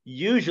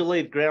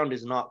 Usually the ground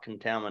is not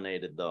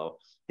contaminated though.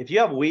 If you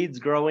have weeds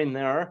growing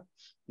there,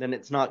 then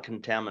it's not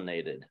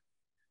contaminated.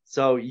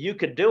 So you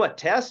could do a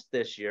test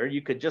this year.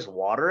 You could just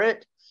water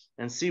it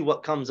and see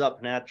what comes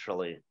up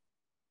naturally,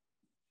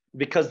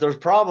 because there's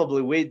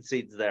probably weed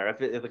seeds there.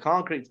 If the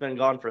concrete's been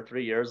gone for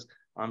 3 years,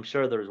 I'm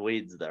sure there's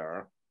weeds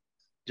there,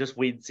 just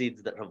weed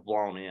seeds that have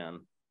blown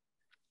in.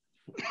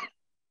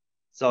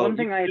 So one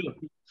thing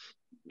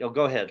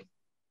go ahead.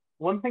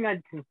 One thing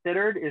I'd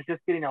considered is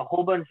just getting a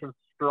whole bunch of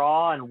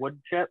straw and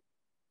wood chips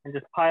and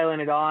just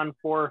piling it on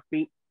 4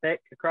 feet thick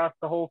across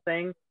the whole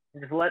thing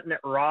and just letting it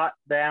rot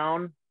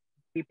down,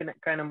 keeping it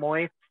kind of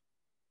moist.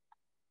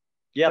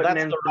 Yeah,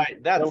 that's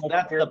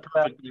the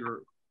perfectly,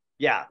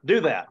 yeah, do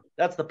that.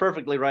 That's the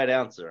perfectly right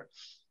answer.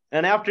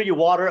 And after you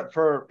water it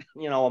for,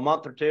 a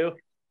month or two,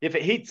 if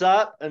it heats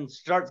up and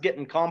starts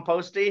getting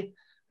composty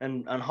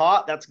and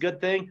hot, that's a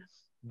good thing.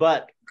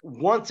 But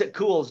once it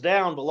cools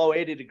down below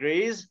 80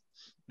 degrees,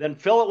 then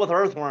fill it with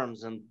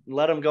earthworms and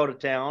let them go to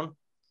town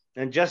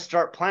and just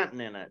start planting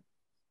in it.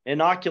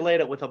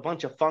 Inoculate it with a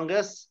bunch of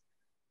fungus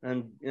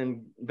and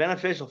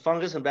beneficial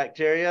fungus and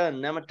bacteria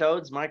and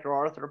nematodes,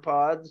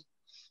 microarthropods.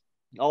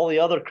 All the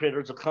other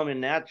critters will come in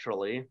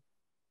naturally.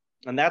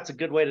 And that's a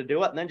good way to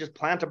do it. And then just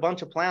plant a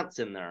bunch of plants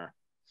in there.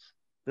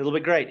 It'll be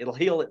great. It'll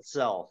heal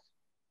itself.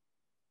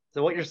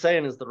 So what you're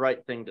saying is the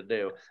right thing to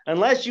do.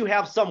 Unless you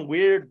have some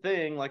weird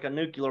thing like a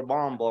nuclear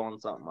bomb blowing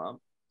something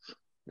up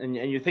and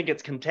you think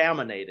it's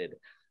contaminated.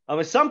 I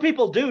mean, some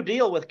people do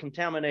deal with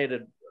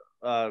contaminated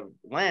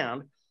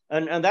land.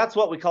 And that's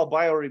what we call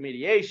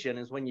bioremediation,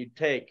 is when you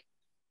take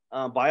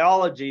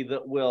biology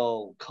that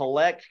will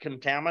collect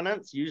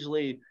contaminants.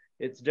 Usually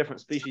it's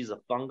different species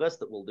of fungus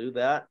that will do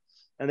that.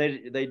 And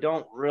they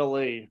don't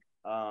really,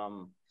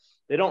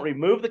 they don't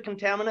remove the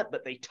contaminant,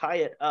 but they tie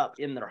it up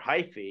in their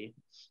hyphae.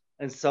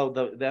 And so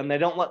then they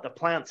don't let the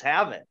plants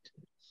have it,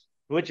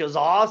 which is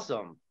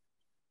awesome.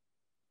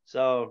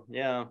 So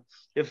yeah,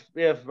 if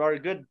our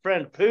good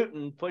friend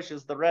Putin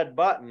pushes the red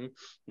button,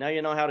 now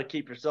you know how to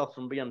keep yourself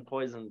from being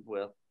poisoned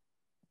with.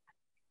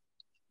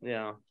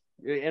 Yeah,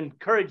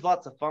 encourage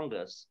lots of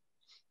fungus.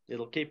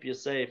 It'll keep you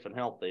safe and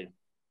healthy.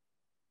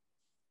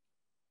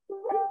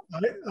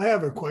 I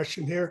have a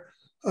question here.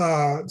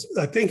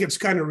 I think it's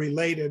kind of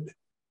related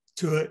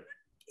to it.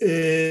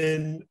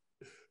 And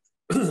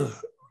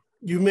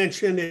you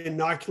mentioned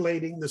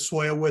inoculating the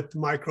soil with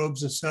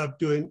microbes and stuff,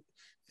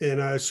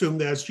 and I assume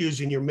that's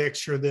using your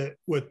mixture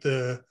with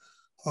the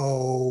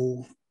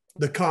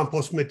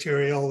compost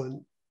material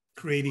and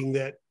creating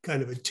that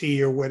kind of a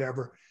tea or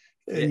whatever.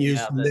 And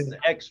using the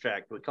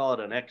extract. We call it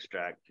an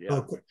extract. Yeah.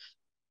 Okay.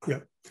 Yeah.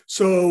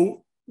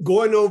 So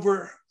going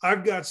over,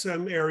 I've got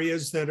some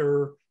areas that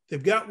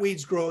they've got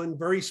weeds growing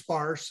very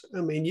sparse.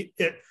 I mean,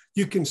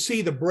 you can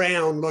see the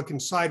brown looking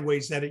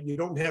sideways at it. You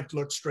don't have to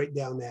look straight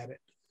down at it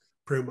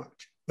pretty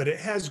much, but it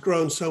has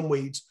grown some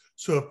weeds.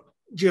 So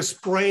just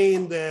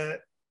spraying the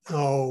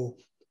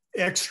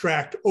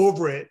extract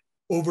over it,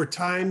 over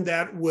time,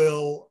 that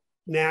will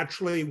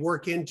naturally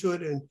work into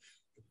it and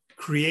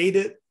create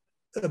it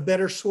a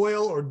better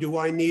soil, or do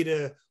I need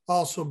to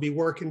also be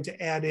working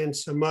to add in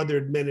some other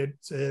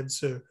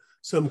admixtures,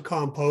 some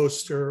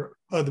compost or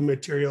other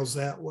materials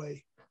that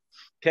way?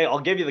 Okay,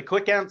 I'll give you the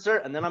quick answer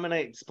and then I'm going to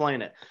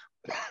explain it.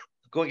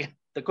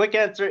 The quick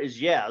answer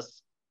is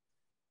yes.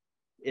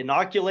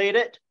 Inoculate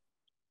it.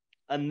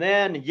 And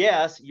then,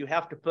 yes, you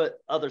have to put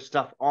other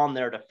stuff on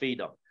there to feed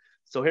them.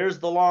 So here's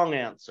the long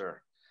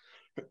answer.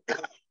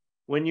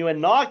 When you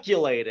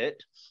inoculate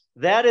it,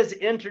 that is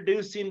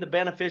introducing the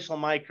beneficial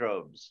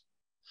microbes.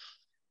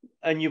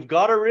 And you've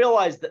got to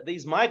realize that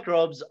these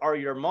microbes are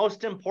your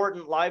most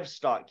important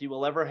livestock you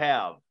will ever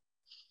have.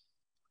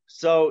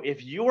 So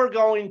if you were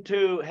going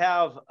to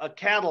have a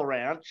cattle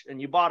ranch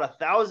and you bought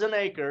 1,000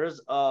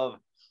 acres of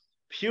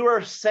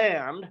pure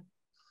sand,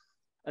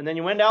 and then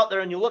you went out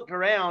there and you looked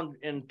around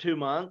in 2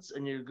 months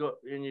and you go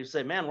and you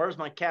say, man, where's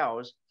my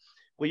cows?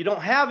 Well, you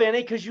don't have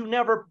any because you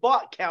never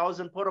bought cows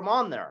and put them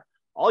on there.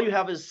 All you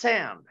have is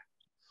sand.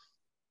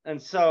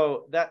 And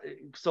so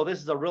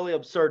this is a really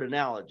absurd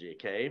analogy,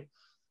 okay?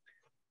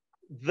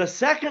 The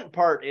second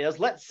part is,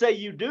 let's say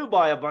you do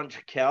buy a bunch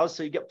of cows.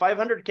 So you get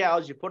 500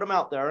 cows, you put them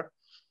out there,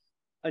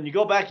 and you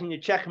go back and you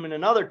check them in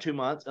another 2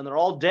 months and they're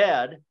all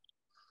dead.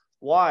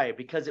 Why?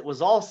 Because it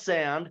was all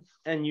sand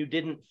and you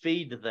didn't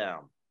feed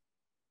them.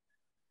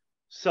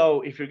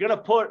 So if you're going to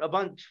put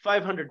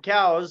 500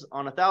 cows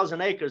on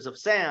 1,000 acres of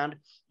sand,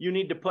 you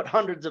need to put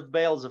hundreds of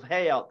bales of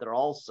hay out there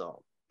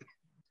also.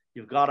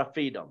 You've got to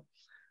feed them.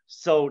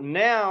 So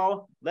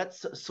now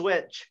let's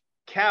switch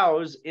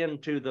cows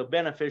into the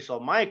beneficial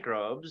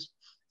microbes.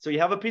 So you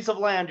have a piece of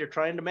land you're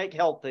trying to make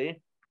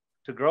healthy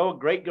to grow a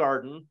great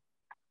garden.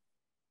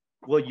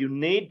 Well, you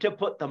need to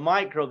put the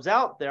microbes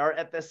out there.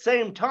 At the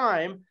same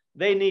time,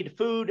 they need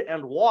food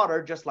and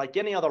water just like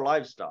any other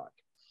livestock.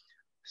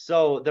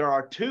 So there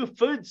are two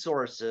food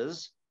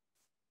sources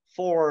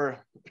for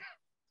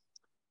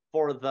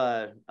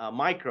the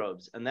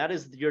microbes, and that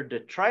is your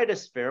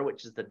detritosphere,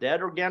 which is the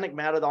dead organic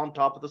matter on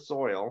top of the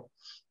soil.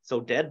 So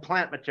dead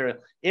plant material,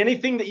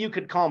 anything that you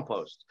could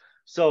compost.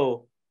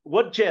 So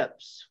wood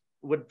chips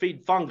would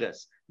feed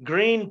fungus.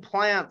 Green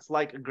plants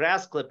like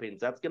grass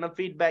clippings, that's going to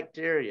feed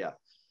bacteria.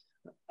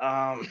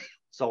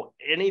 So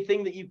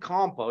anything that you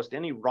compost,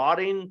 any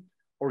rotting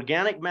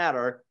organic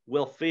matter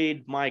will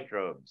feed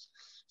microbes.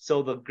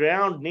 So the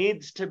ground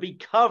needs to be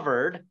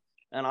covered.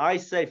 And I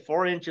say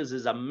 4 inches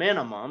is a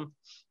minimum.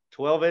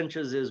 12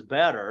 inches is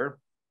better.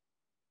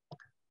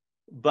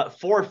 But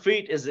 4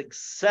 feet is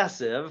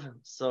excessive.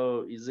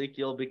 So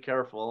Ezekiel, be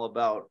careful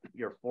about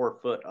your 4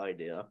 foot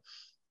idea.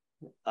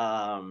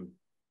 And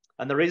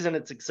the reason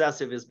it's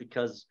excessive is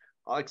because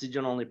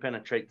oxygen only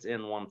penetrates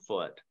in 1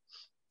 foot.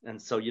 And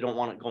so you don't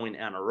want it going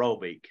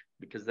anaerobic,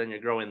 because then you're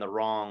growing the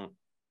wrong,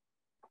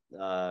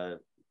 the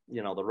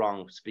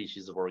wrong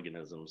species of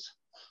organisms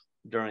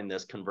during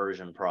this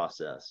conversion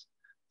process.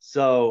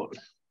 So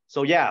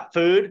yeah,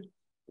 food,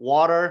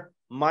 water,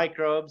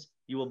 microbes,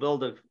 you will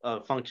build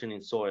a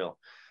functioning soil.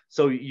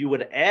 So you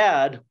would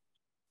add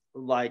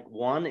like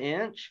 1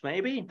 inch,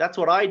 maybe. That's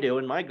what I do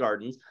in my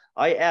gardens.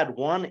 I add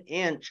 1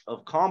 inch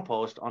of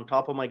compost on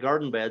top of my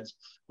garden beds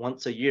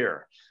once a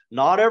year.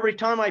 Not every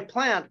time I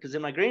plant, because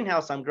in my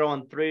greenhouse, I'm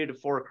growing 3 to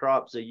 4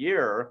 crops a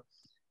year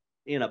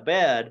in a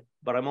bed,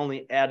 but I'm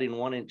only adding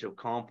 1 inch of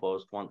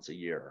compost once a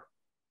year.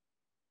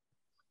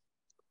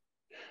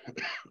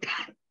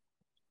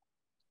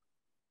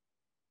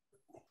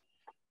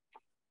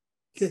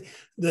 Okay.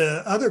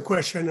 The other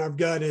question I've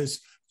got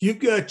is, you've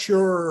got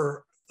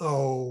your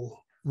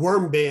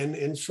worm bin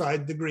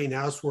inside the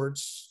greenhouse where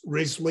it's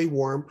reasonably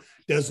warm,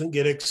 doesn't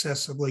get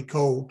excessively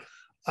cold.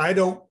 I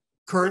don't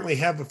currently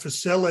have a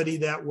facility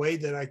that way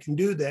that I can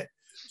do that.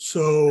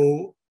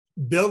 So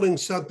building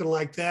something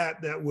like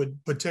that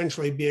would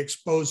potentially be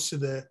exposed to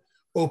the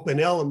open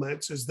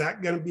elements, is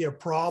that going to be a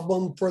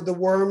problem for the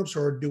worms,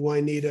 or do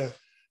I need to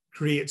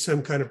create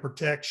some kind of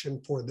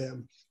protection for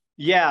them?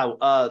 Yeah,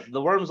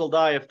 the worms will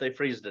die if they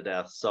freeze to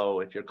death.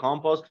 So if your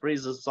compost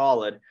freezes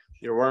solid,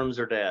 your worms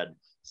are dead.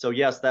 So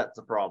yes, that's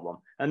a problem.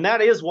 And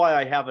that is why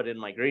I have it in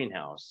my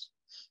greenhouse,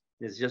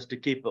 is just to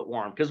keep it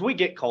warm. Because we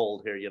get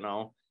cold here,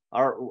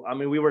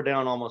 we were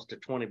down almost to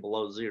 20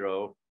 below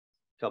zero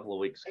a couple of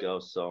weeks ago.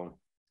 So,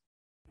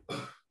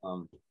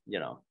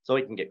 so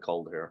it can get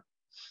cold here.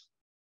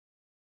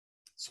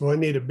 So I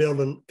need to build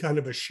a kind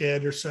of a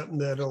shed or something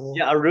that'll...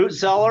 Yeah, a root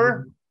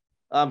cellar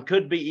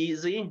could be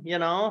easy,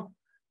 depending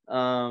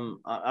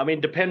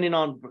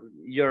on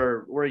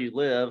where you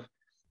live.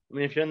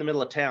 If you're in the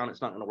middle of town,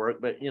 it's not going to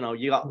work, but you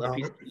got a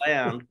piece of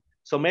land.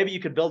 So maybe you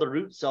could build a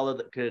root cellar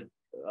that could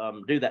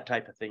do that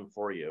type of thing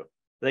for you.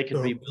 They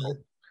could be built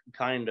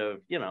kind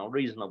of, you know,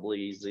 reasonably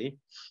easy.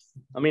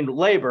 I mean,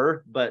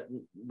 labor, but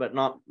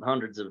not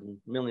hundreds of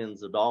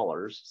millions of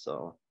dollars.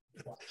 So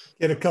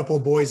Get a couple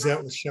of boys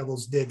out with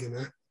shovels digging,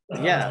 huh?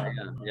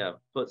 yeah.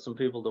 Put some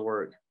people to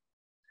work.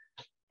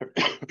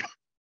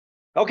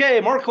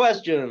 Okay, more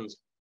questions.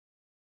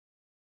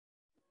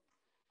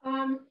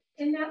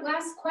 In that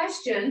last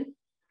question,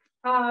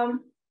 are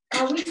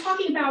we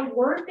talking about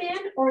worm bin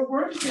or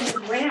worms in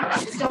the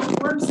ground?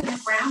 Don't worms in the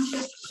ground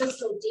just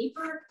go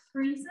deeper,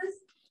 freezes?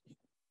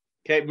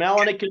 Okay,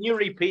 Melanie, can you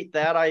repeat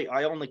that?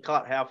 I only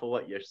caught half of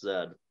what you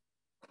said.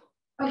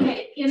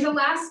 Okay, in the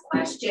last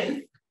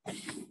question,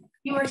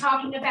 you were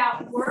talking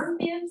about worm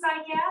bins, I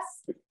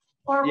guess?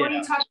 Or were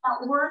you talking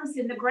about worms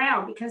in the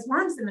ground? Because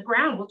worms in the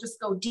ground will just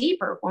go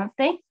deeper, won't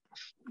they?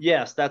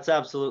 Yes, that's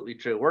absolutely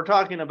true. We're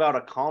talking about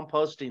a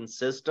composting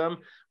system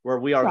where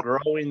we are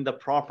growing the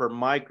proper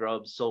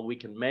microbes so we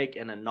can make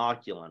an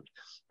inoculant.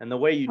 And the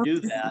way you do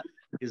that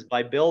is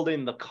by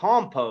building the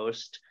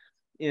compost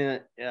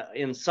in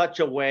such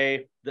a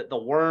way that the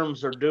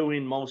worms are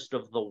doing most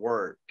of the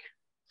work.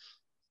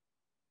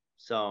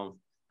 So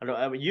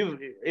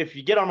if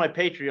you get on my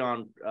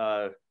Patreon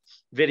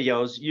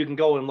videos, you can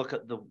go and look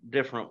at the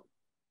different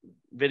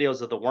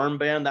videos of the worm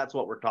bin. That's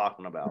what we're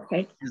talking about.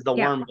 Okay. Is the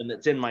worm bin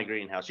that's in my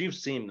greenhouse. You've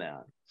seen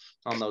that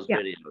on those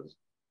videos.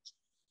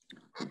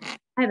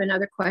 I have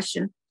another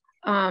question.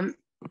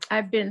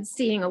 I've been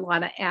seeing a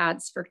lot of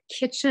ads for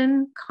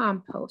kitchen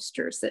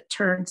composters that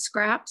turn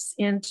scraps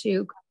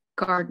into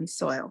garden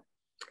soil.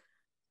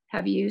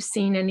 Have you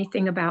seen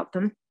anything about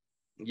them?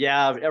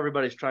 Yeah,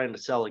 everybody's trying to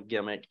sell a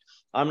gimmick.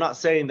 I'm not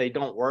saying they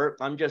don't work.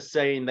 I'm just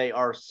saying they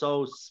are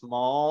so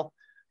small.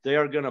 They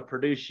are going to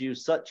produce you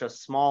such a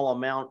small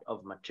amount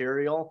of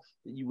material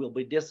that you will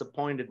be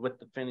disappointed with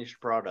the finished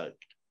product.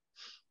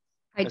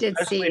 I did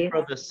see. Especially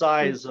for the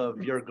size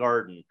of your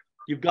garden.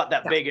 You've got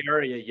that big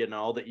area, you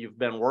know, that you've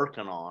been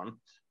working on.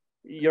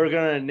 You're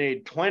going to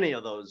need 20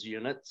 of those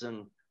units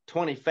and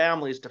 20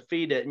 families to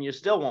feed it, and you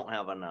still won't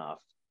have enough.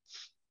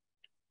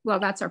 Well,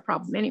 that's our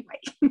problem anyway.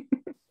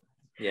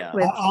 Yeah.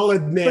 I'll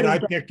admit I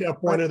picked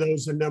up one of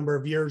those a number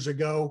of years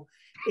ago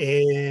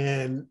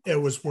and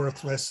it was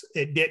worthless.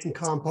 It didn't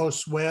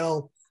compost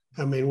well.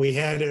 I mean, we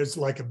had it was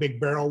like a big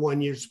barrel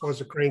one you're supposed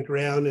to crank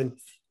around and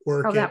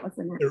work. Oh, that was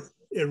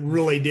it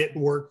really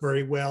didn't work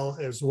very well.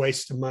 It was a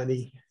waste of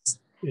money.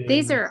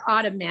 These are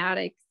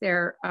automatic.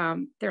 They're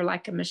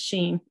like a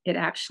machine. It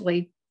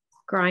actually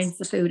grinds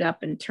the food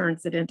up and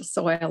turns it into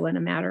soil in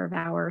a matter of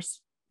hours.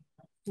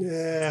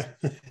 Yeah.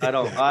 I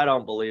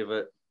don't believe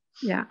it.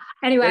 Yeah.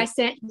 Anyway, I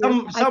sent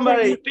you.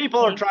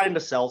 People are trying to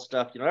sell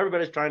stuff. You know,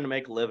 everybody's trying to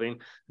make a living,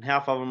 and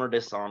half of them are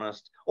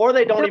dishonest, or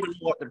they don't even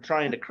know what they're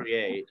trying to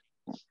create.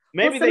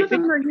 Maybe they think it's a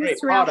great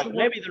product.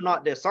 Maybe they're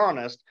not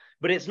dishonest,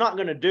 but it's not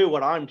going to do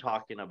what I'm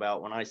talking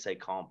about when I say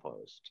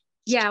compost.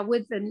 Yeah,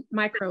 with the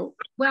micro.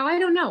 Well, I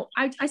don't know.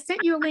 I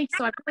sent you a link,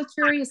 so I'm really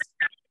curious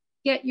to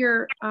get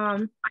your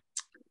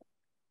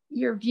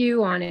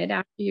view on it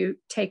after you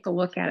take a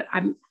look at it.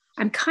 I'm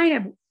kind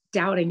of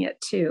doubting it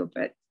too,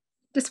 but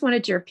just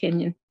wanted your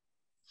opinion.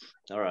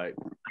 All right.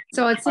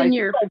 So it's in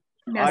your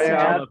message.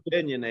 I am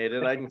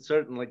opinionated. I can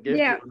certainly give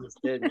you an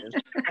opinion.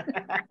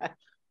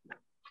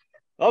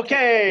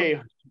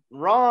 Okay,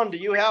 Ron, do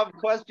you have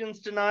questions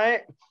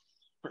tonight?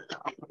 I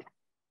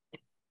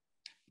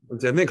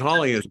think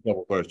Holly has a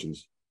couple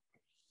questions.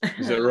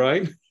 Is that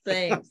right?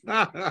 Thanks.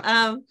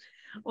 Well,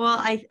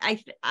 I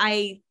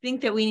think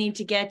that we need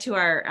to get to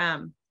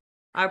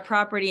our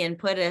property and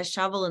put a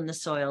shovel in the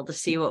soil to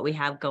see what we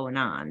have going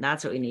on.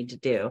 That's what we need to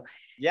do.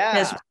 Yeah.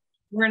 Because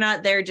we're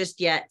not there just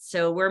yet.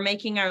 So we're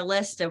making our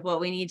list of what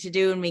we need to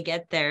do when we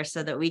get there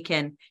so that we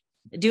can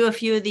do a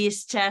few of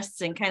these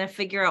tests and kind of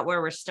figure out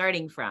where we're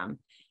starting from.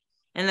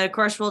 And then of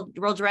course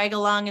we'll drag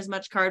along as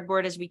much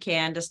cardboard as we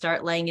can to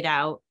start laying it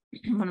out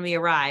when we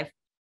arrive.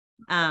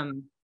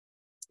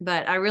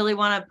 But I really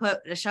want to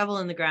put a shovel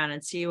in the ground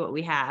and see what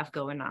we have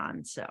going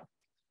on. So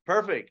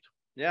perfect.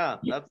 Yeah,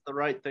 that's the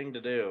right thing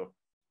to do.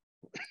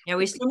 Yeah,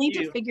 we still need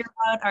to figure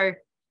out our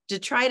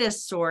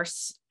detritus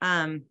source.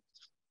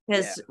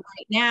 Because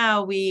right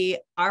now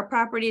our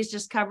property is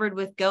just covered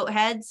with goat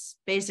heads,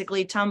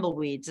 basically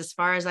tumbleweeds, as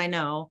far as I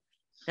know.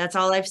 That's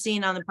all I've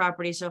seen on the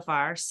property so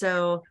far.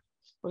 So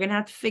we're gonna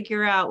have to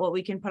figure out what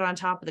we can put on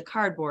top of the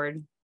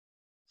cardboard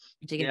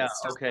to get it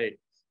started. Okay.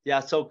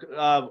 Yeah, so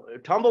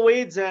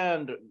tumbleweeds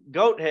and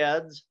goat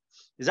heads.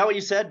 Is that what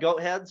you said?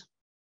 Goat heads?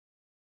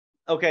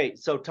 Okay,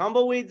 so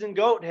tumbleweeds and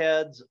goat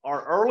heads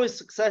are early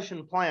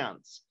succession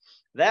plants.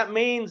 That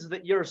means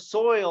that your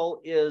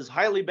soil is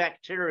highly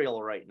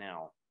bacterial right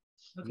now.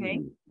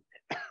 Okay.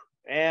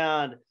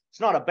 And it's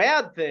not a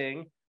bad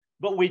thing,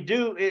 but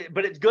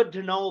but it's good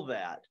to know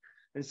that.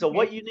 And so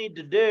what you need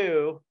to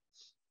do,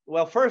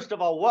 well, first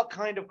of all, what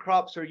kind of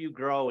crops are you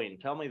growing?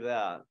 Tell me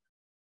that.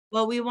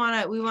 Well, we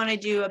want to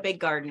do a big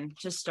garden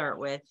to start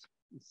with.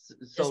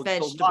 So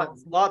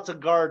lots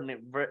of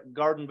garden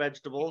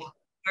vegetables.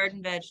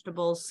 Garden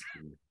vegetables.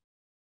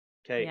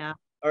 Okay. Yeah.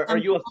 Are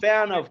you a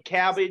fan of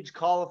cabbage,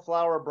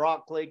 cauliflower,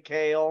 broccoli,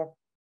 kale?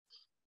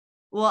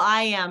 Well,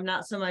 I am,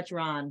 not so much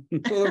Ron.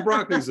 Well, the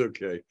broccoli's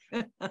okay.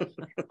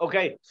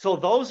 Okay, so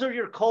those are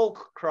your cole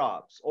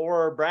crops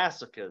or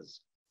brassicas.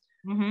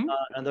 Mhm.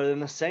 And they're in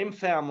the same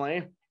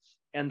family,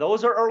 and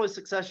those are early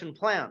succession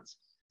plants.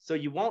 So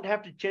you won't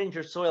have to change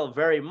your soil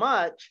very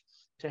much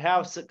to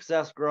have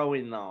success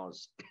growing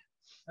those.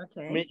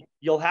 Okay. I mean,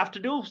 you'll have to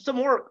do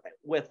some work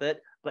with it,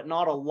 but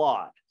not a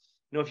lot.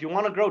 You know, if you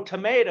want to grow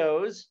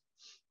tomatoes,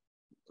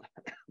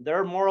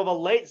 they're more of a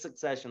late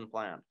succession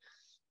plant,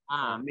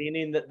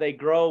 meaning that they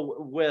grow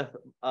with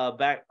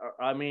a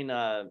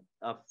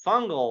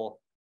fungal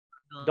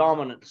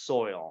dominant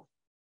soil.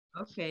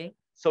 Okay.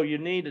 So you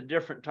need a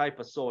different type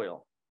of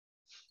soil.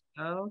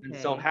 Okay. And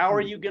so how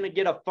are you going to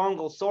get a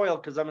fungal soil?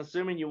 Because I'm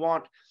assuming you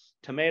want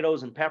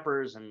tomatoes and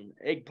peppers and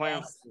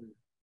eggplants.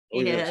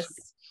 Yes.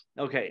 Yes.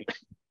 Okay.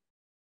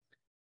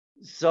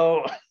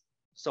 So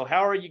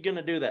how are you going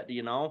to do that? Do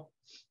you know?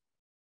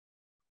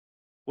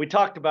 We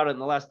talked about it in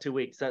the last 2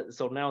 weeks.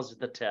 So now's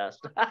the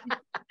test.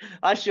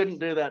 I shouldn't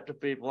do that to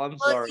people. I'm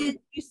sorry.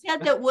 You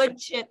said that wood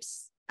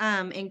chips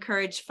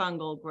encourage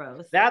fungal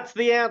growth. That's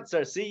the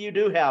answer. See, you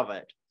do have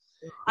it.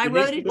 I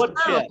wrote it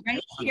down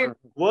right here.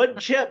 Wood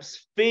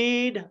chips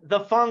feed the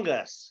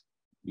fungus.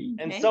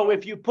 And so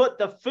if you put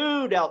the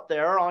food out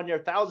there on your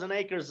 1,000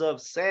 acres of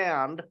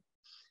sand,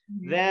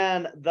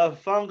 then the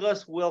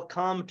fungus will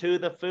come to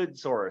the food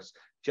source,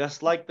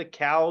 just like the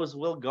cows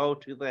will go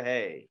to the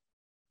hay.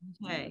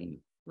 Okay,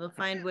 we'll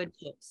find wood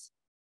chips.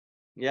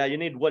 Yeah, you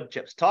need wood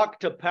chips.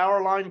 Talk to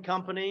power line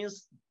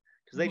companies,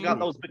 because they got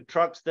those big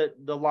trucks that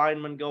the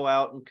linemen go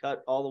out and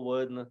cut all the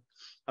wood. And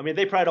I mean,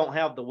 they probably don't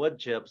have the wood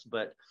chips,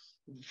 but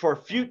for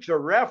future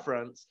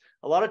reference,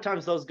 a lot of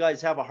times those guys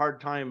have a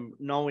hard time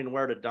knowing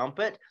where to dump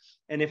it.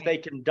 And if they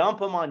can dump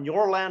them on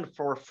your land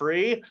for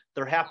free,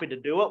 they're happy to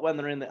do it when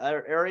they're in the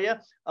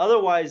area.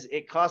 Otherwise,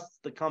 it costs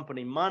the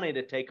company money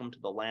to take them to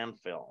the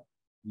landfill.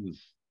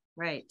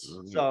 Right.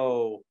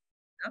 So,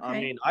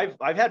 I mean,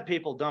 I've had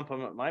people dump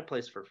them at my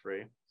place for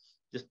free,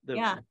 just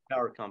the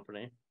power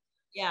company.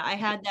 Yeah, I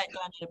had that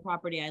done at a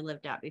property I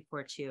lived at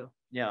before too.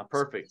 Yeah,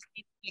 perfect.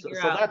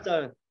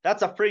 So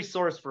that's a free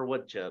source for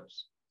wood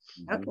chips.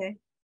 Okay.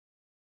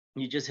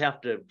 You just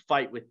have to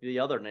fight with the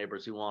other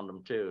neighbors who want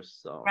them too.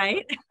 So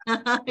right.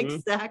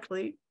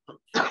 Exactly.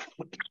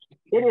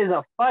 It is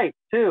a fight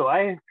too.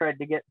 I tried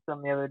to get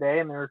some the other day,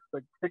 and there was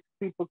like 6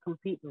 people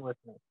competing with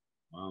me.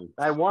 Wow.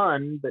 I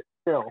won, but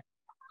still.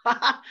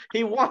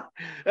 He won.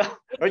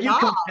 Are you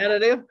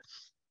competitive?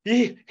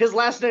 His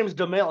last name's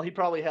DeMille. He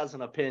probably has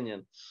an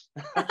opinion.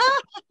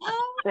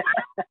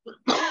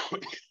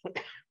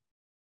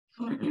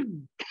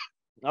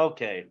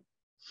 Okay.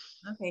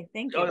 Okay,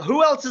 thank you.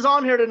 Who else is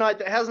on here tonight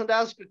that hasn't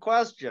asked a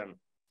question?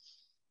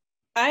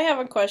 I have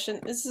a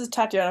question. This is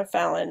Tatiana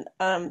Fallon.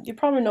 You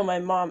probably know my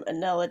mom,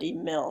 Anelity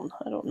Milne.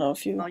 I don't know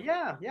if you. Oh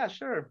yeah,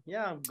 sure.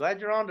 Yeah, I'm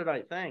glad you're on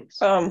tonight. Thanks.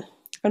 I'm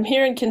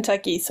here in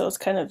Kentucky, so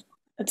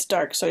it's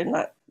dark, so I'm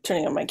not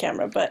turning on my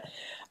camera. But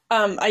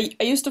I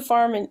used to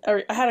farm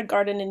or I had a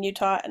garden in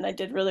Utah, and I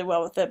did really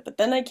well with it. But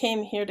then I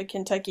came here to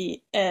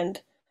Kentucky, and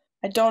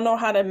I don't know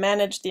how to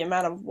manage the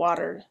amount of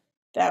water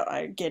that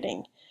I'm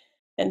getting.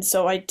 And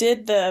so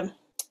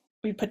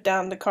we put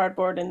down the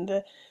cardboard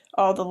and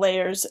all the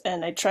layers,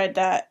 and I tried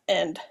that,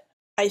 and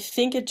I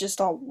think it just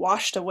all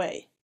washed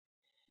away.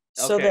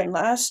 So then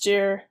last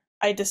year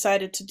I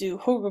decided to do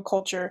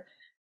horticulture,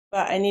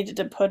 but I needed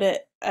to put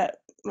it at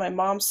my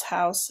mom's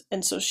house,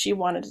 and so she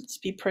wanted it to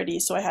be pretty,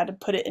 so I had to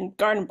put it in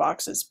garden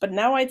boxes. But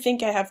now I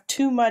think I have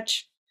too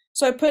much,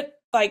 so I put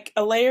like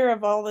a layer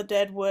of all the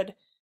dead wood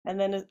and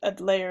then a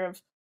layer of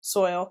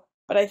soil,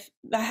 but I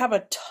have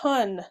a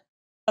ton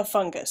of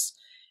fungus.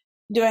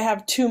 Do I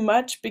have too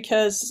much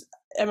because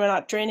am I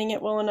not draining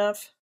it well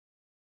enough?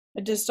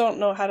 I just don't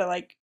know how to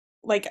like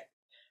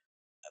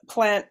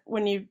plant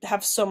when you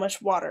have so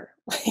much water.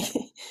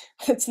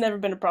 It's never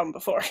been a problem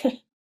before.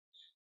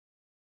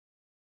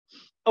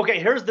 Okay,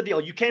 here's the deal.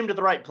 You came to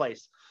the right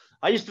place.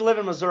 I used to live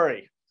in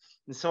Missouri,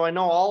 and so I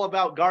know all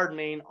about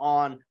gardening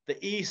on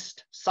the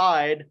east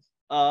side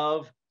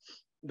of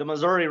the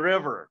Missouri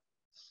River,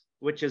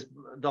 which is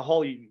the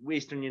whole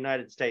eastern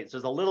United States.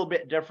 There's a little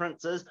bit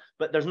differences,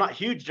 but there's not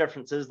huge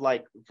differences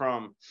like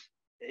from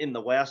in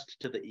the west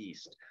to the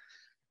east.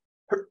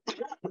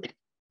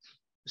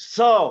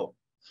 So,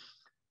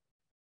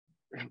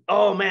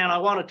 oh man, I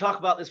want to talk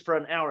about this for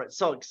an hour. It's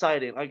so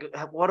exciting.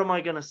 What am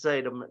I going to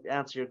say to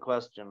answer your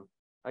question?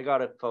 I got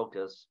to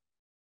focus.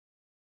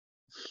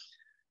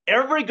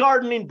 Every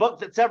gardening book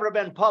that's ever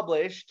been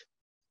published,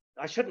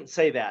 I shouldn't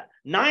say that.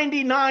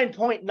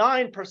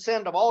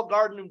 99.9% of all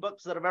gardening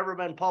books that have ever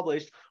been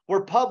published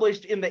were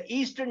published in the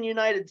eastern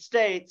United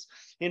States,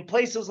 in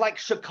places like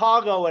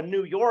Chicago and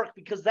New York,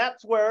 because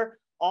that's where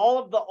all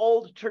of the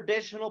old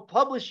traditional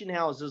publishing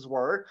houses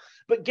were.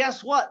 But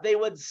guess what? They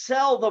would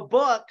sell the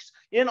books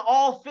in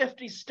all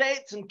 50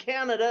 states and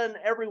Canada and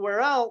everywhere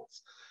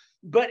else,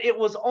 but it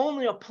was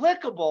only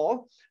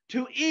applicable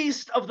to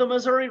east of the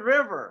Missouri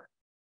River.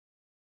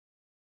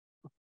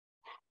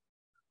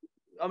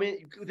 I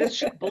mean, this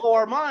should blow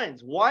our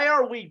minds. Why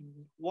are we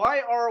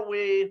why are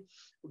we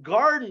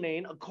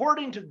gardening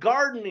according to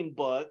gardening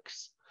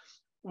books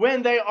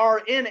when they are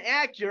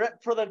inaccurate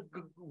for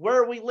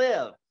where we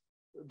live?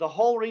 The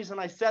whole reason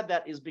I said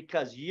that is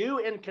because you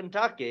in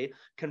Kentucky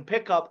can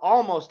pick up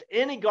almost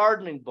any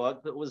gardening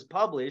book that was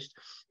published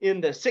in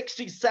the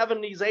 60s,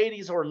 70s,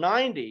 80s, or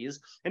 90s,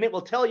 and it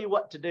will tell you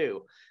what to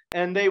do.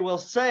 And they will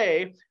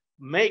say,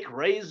 make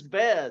raised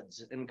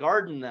beds and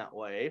garden that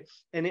way,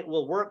 and it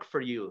will work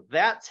for you.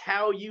 That's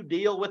how you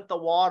deal with the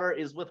water,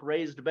 is with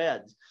raised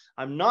beds.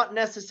 I'm not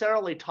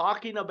necessarily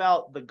talking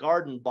about the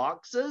garden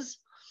boxes,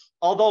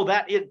 although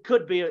that it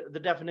could be the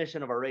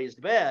definition of a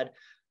raised bed.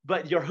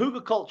 But your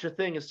hugelkultur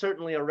thing is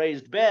certainly a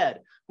raised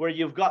bed where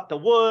you've got the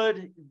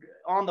wood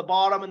on the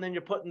bottom and then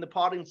you're putting the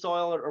potting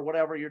soil or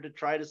whatever, your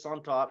detritus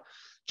on top.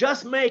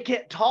 Just make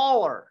it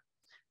taller.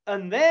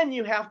 And then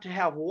you have to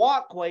have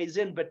walkways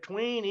in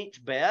between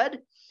each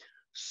bed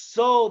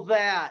so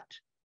that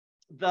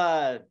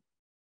the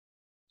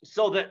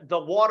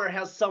water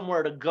has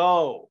somewhere to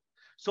go.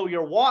 So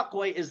your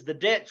walkway is the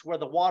ditch where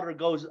the water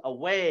goes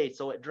away,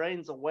 so it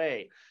drains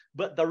away.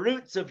 But the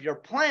roots of your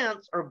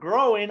plants are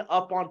growing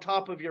up on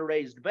top of your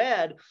raised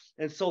bed,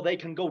 and so they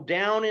can go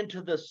down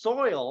into the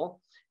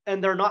soil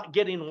and they're not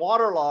getting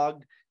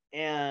waterlogged.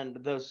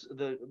 And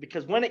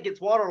because when it gets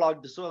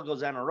waterlogged, the soil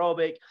goes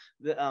anaerobic,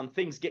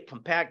 things get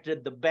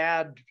compacted, the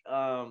bad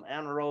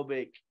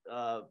anaerobic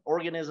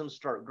organisms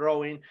start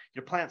growing,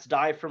 your plants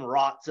die from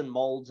rots and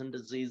molds and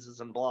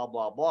diseases and blah,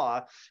 blah,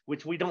 blah,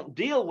 which we don't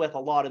deal with a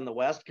lot in the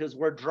West because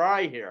we're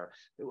dry here.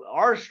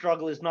 Our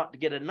struggle is not to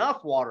get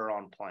enough water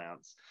on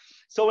plants.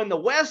 So in the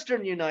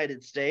Western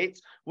United States,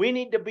 we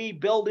need to be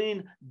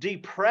building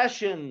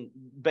depression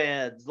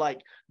beds.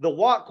 Like the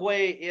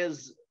walkway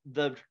is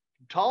the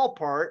tall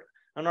part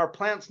and our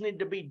plants need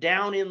to be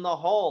down in the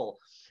hole.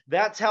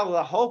 That's how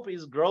the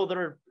Hopis grow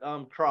their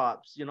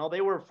crops. You know, they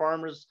were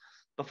farmers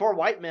before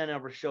white men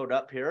ever showed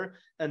up here,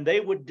 and they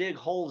would dig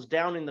holes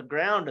down in the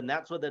ground, and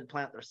that's where they'd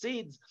plant their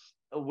seeds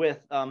with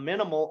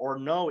minimal or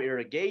no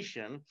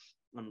irrigation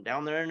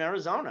down there in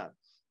Arizona.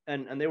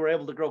 And they were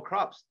able to grow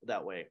crops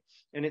that way.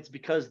 And it's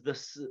because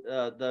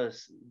the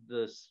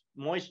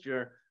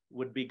moisture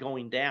would be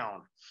going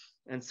down.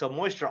 And so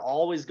moisture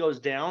always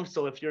goes down.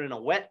 So if you're in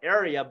a wet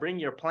area, bring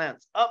your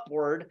plants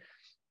upward.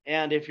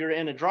 And if you're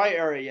in a dry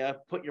area,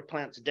 put your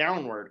plants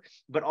downward.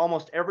 But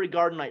almost every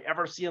garden I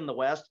ever see in the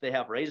West, they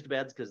have raised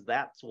beds because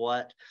that's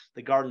what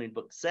the gardening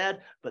book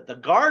said. But the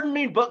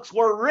gardening books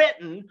were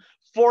written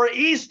for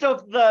east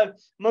of the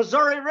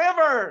Missouri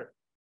River.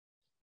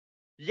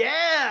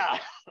 Yeah.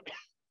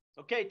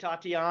 Okay,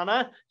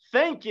 Tatiana,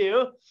 thank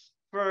you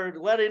for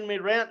letting me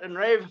rant and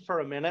rave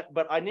for a minute,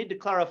 but I need to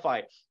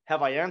clarify.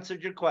 Have I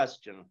answered your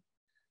question?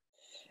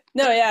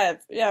 No,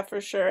 yeah, for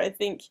sure. I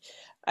think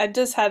I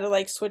just had to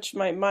like switch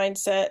my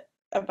mindset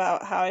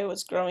about how I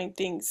was growing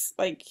things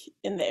like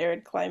in the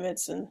arid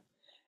climates, and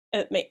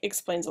it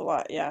explains a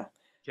lot. Yeah.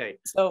 Okay.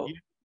 So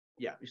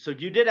So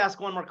you did ask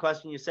one more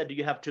question. You said, do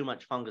you have too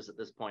much fungus at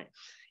this point?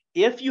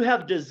 If you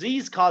have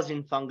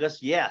disease-causing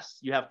fungus, yes,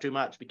 you have too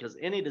much, because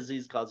any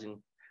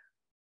disease-causing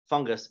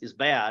fungus is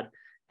bad.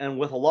 And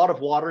with a lot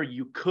of water,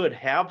 you could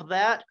have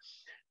that.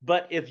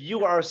 But if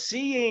you are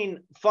seeing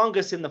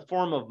fungus in the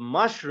form of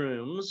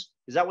mushrooms,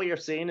 is that what you're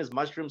seeing? Is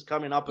mushrooms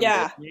coming up?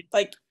 Yeah,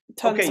 like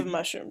tons of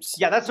mushrooms.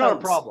 Yeah, that's not a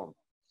problem.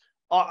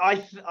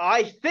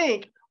 I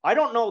think, I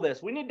don't know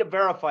this. We need to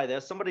verify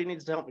this. Somebody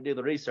needs to help me do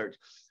the research.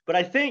 But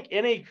I think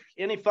any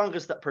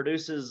fungus that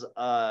produces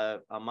a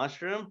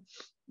mushroom,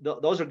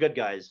 those are good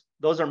guys.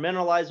 Those are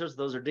mineralizers.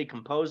 Those are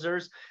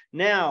decomposers.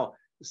 Now,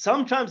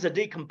 sometimes a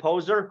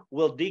decomposer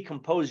will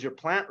decompose your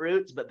plant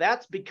roots, but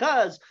that's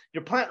because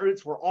your plant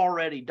roots were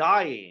already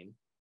dying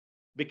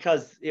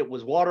because it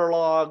was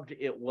waterlogged,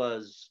 it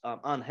was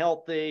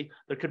unhealthy.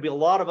 There could be a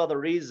lot of other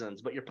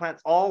reasons, but your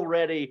plant's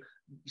already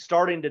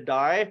starting to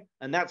die,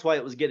 and that's why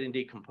it was getting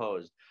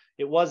decomposed.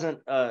 It wasn't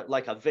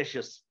like a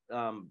vicious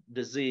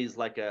disease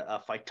like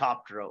a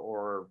Phytophthora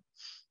or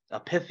a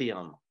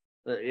Pythium.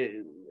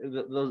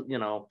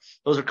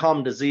 Those are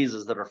common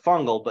diseases that are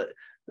fungal, but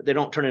they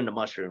don't turn into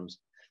mushrooms.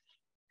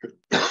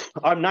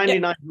 I'm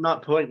 99,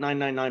 not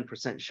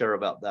 0.999% sure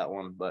about that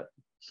one, but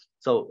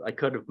so I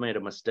could have made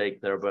a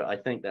mistake there, but I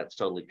think that's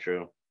totally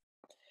true.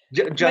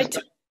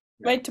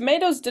 My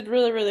tomatoes did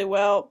really, really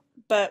well,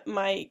 but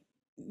my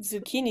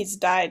zucchinis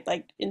died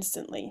like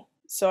instantly.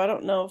 So I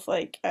don't know if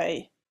like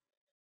I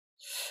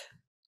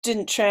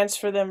didn't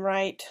transfer them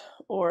right,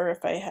 or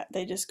if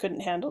they just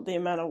couldn't handle the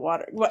amount of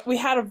water. We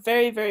had a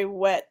very, very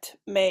wet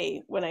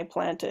May when I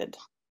planted.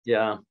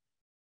 Yeah.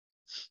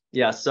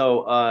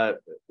 So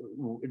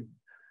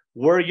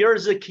were your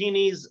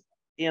zucchinis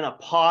in a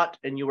pot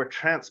and you were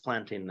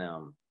transplanting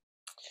them?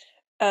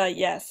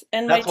 Yes,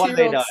 and my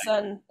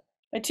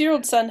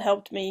 2-year-old son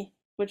helped me,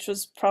 which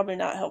was probably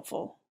not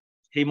helpful.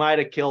 He might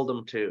have killed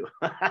them too.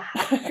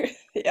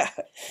 Yeah.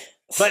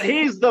 But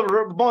he's the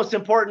most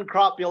important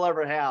crop you'll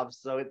ever have,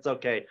 so it's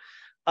okay.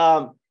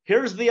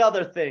 Here's the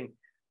other thing.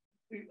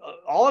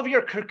 All of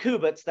your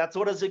cucurbits, that's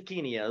what a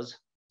zucchini is.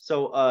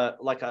 So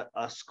like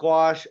a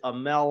squash, a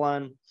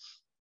melon,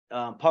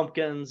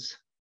 pumpkins,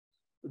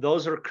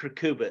 those are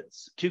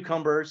cucurbits.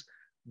 Cucumbers.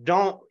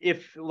 Don't,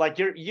 if like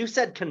you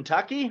said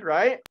Kentucky,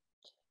 right?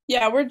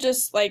 Yeah, we're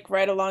just like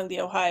right along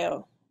the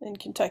Ohio in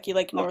Kentucky,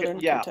 like northern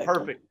Kentucky.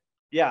 Perfect.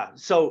 Yeah,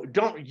 so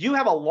you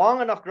have a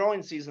long enough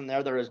growing season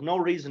there. There is no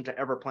reason to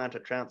ever plant a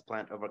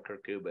transplant of a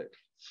cucurbit.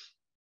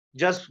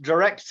 Just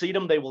direct seed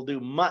them, they will do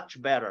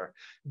much better.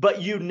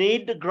 But you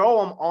need to grow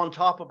them on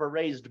top of a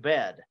raised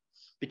bed,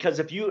 because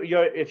if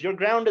your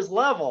ground is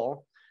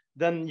level,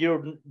 then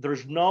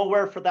there's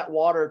nowhere for that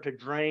water to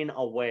drain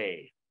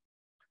away.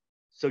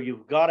 So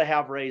you've got to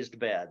have raised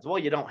beds. Well,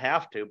 you don't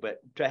have to, but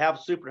to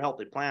have super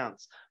healthy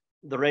plants,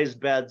 the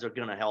raised beds are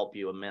going to help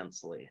you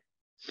immensely.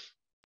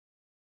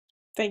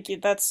 Thank you.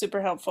 That's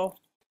super helpful.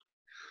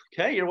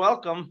 Okay, you're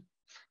welcome.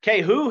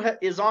 Okay, who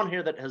is on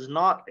here that has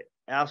not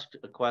asked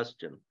a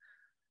question?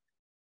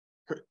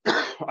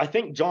 I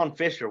think John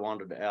Fisher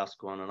wanted to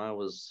ask one, and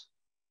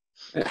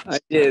I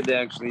did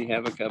actually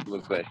have a couple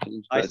of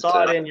questions. I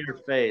saw it in your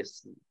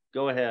face.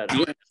 Go ahead.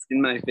 Yes,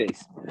 in my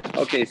face.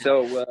 Okay,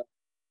 so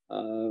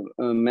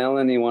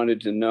Melanie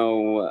wanted to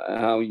know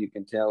how you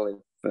can tell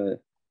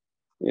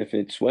if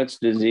it's what's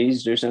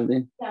diseased or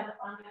something. Yeah, the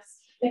fungus.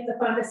 If the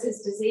fungus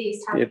is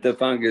diseased. If the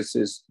fungus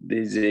is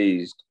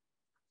diseased.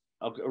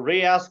 Okay,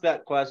 re-ask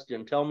that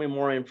question. Tell me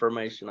more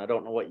information. I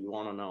don't know what you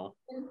want to know.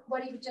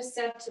 What you just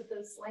said to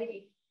this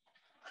lady,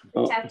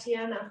 Oh.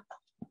 Tatiana.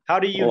 How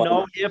do you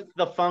know if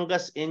the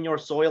fungus in your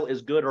soil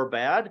is good or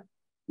bad?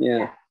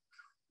 Yeah.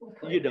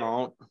 You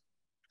don't.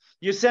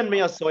 You send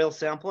me a soil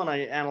sample and I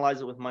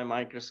analyze it with my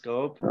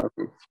microscope.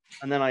 Okay.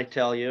 And then I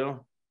tell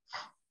you.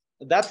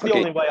 That's the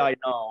only way I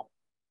know.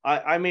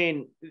 I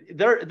mean,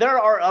 there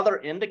are other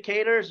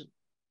indicators,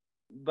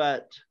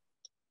 but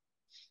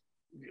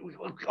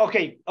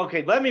okay,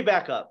 let me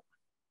back up.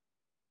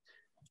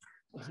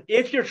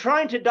 If you're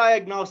trying to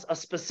diagnose a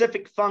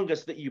specific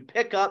fungus that you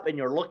pick up and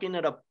you're looking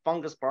at a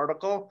fungus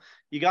particle,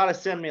 you got to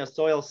send me a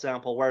soil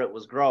sample where it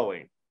was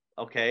growing,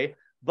 okay?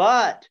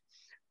 But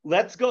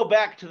let's go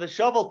back to the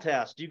shovel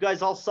test. You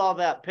guys all saw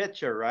that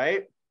picture,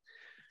 right?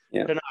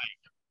 Yeah. Tonight.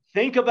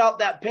 Think about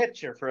that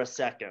picture for a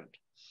second.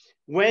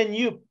 When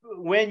you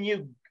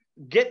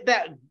get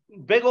that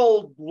big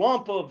old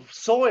lump of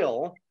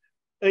soil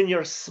and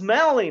you're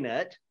smelling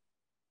it,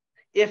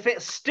 if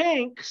it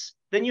stinks,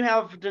 then you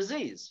have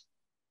disease.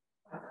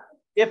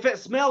 If it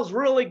smells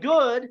really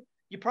good,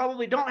 you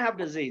probably don't have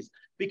disease,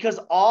 because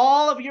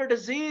all of your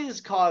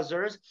disease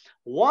causers,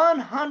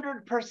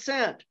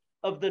 100%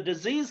 of the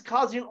disease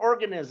causing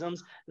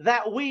organisms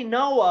that we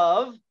know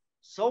of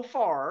so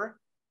far,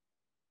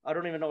 I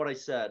don't even know what I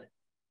said.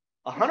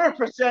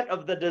 100%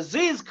 of the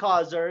disease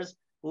causers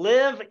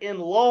live in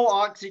low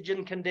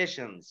oxygen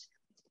conditions.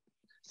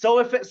 So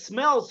if it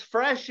smells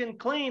fresh and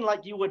clean,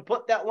 like you would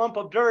put that lump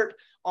of dirt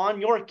on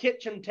your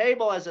kitchen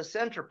table as a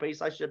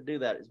centerpiece, I should do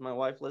that. Is my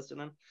wife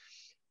listening?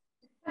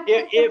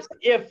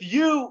 If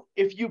you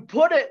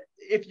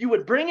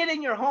would bring it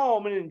in your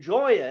home and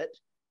enjoy it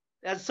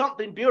as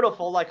something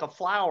beautiful like a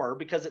flower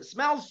because it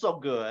smells so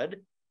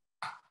good,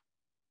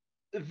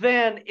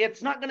 then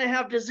it's not going to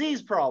have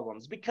disease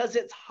problems because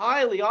it's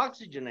highly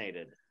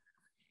oxygenated.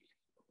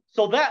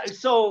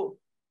 So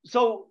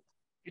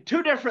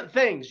two different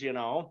things, you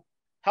know.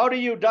 How do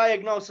you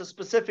diagnose a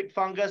specific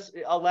fungus?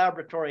 A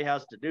laboratory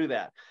has to do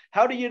that.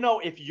 How do you know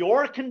if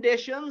your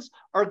conditions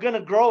are going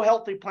to grow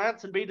healthy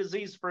plants and be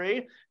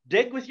disease-free?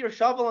 Dig with your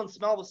shovel and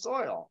smell the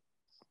soil.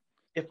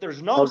 If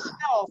there's no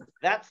smell,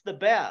 that's the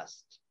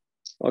best.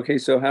 Okay,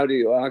 so how do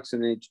you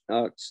oxygenate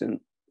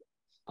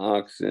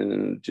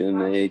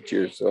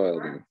your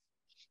soil?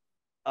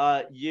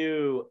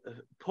 You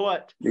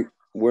put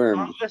worms,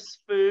 fungus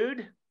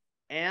food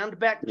and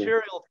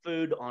bacterial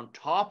food on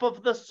top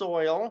of the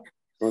soil.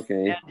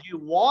 Okay. And you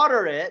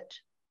water it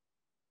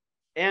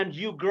and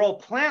you grow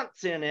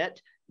plants in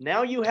it.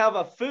 Now you have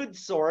a food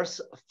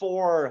source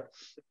for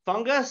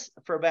fungus,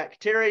 for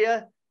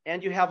bacteria,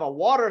 and you have a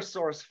water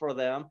source for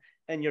them.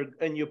 And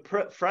you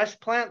put fresh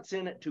plants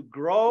in it to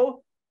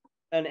grow.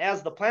 And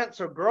as the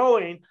plants are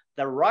growing,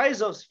 the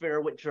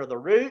rhizosphere, which are the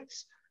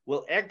roots,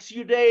 will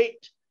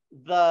exudate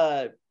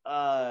the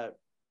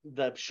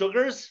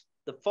sugars,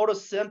 the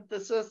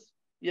photosynthesis,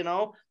 you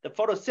know, the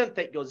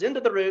photosynthate goes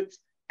into the roots,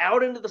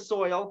 out into the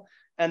soil,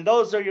 and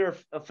those are your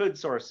food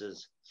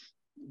sources.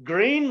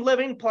 Green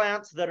living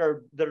plants that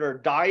are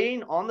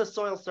dying on the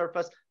soil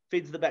surface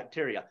feeds the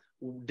bacteria.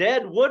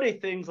 Dead woody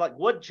things like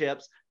wood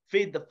chips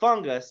feed the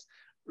fungus.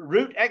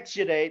 Root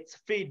exudates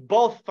feed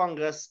both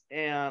fungus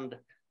and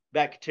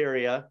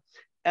bacteria.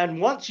 And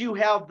once you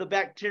have the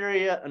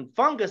bacteria and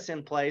fungus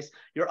in place,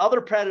 your other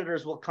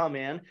predators will come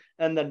in,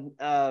 and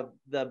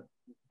the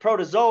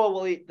protozoa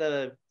will eat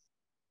the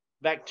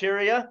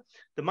bacteria.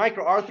 The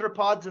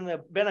microarthropods and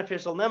the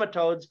beneficial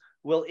nematodes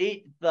will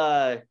eat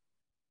the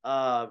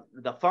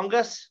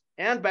fungus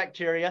and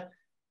bacteria,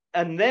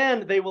 and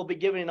then they will be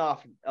giving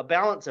off a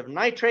balance of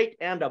nitrate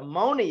and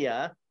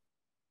ammonia.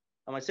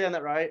 Am I saying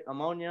that right?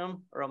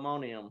 Ammonium or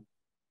ammonium?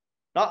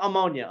 Not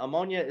ammonia.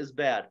 Ammonia is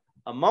bad.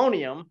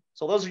 ammonium.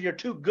 So those are your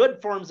two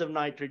good forms of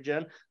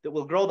nitrogen that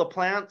will grow the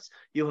plants.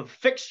 You have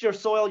fixed your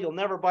soil. You'll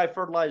never buy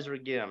fertilizer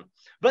again.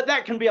 But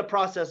that can be a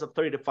process of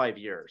 3 to 5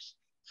 years.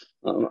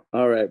 All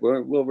right.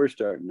 We're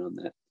starting on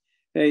that.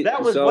 Hey,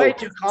 that was way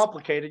too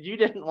complicated. You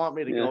didn't want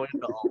me to go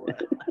into all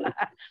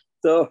that.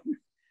 So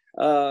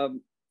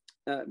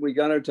we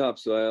got our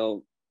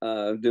topsoil.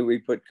 Do we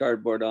put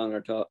cardboard on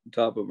our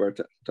top of our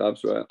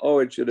topsoil? Oh,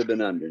 it should have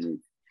been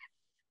underneath.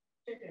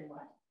 Should have been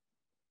what?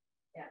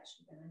 Yeah, it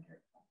should have been under.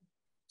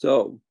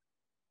 So,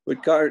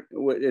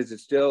 is it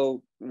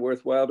still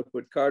worthwhile to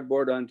put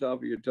cardboard on top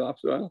of your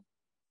topsoil?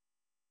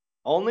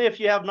 Only if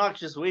you have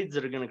noxious weeds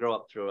that are going to grow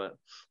up through it.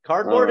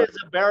 Cardboard is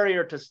a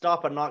barrier to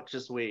stop a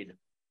noxious weed.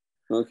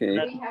 Okay. We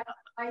have no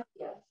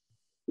idea.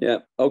 Yeah.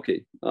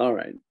 Okay. All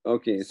right.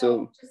 Okay.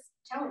 So just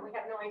tell them we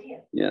have no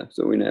idea. Yeah.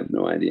 So we have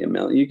no idea.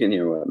 Mel, you can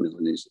hear what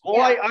Melanie's.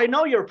 Well, I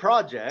know your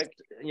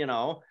project. You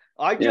know,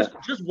 I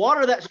just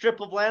water that strip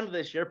of land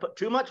this year. Put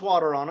too much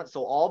water on it,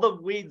 so all the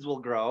weeds will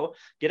grow.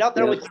 Get out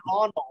there with your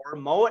lawnmower,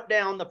 mow it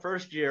down the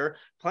first year.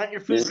 Plant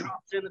your food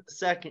crops in it the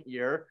second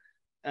year.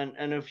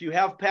 And if you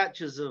have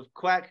patches of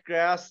quack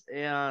grass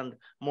and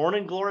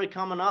morning glory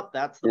coming up,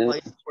 that's the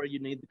place where you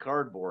need the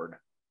cardboard.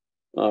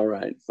 All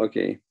right.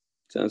 Okay.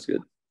 Sounds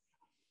good.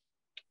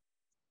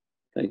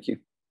 Thank you.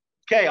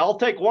 Okay, I'll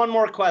take one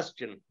more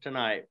question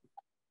tonight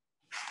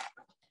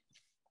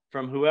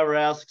from whoever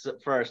asks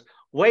it first.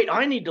 Wait,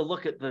 I need to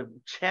look at the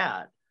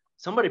chat.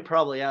 Somebody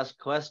probably asked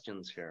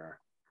questions here.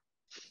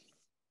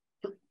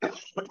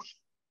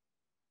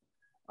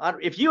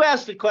 If you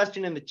ask a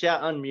question in the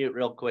chat, unmute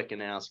real quick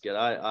and ask it.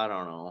 I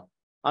don't know.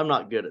 I'm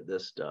not good at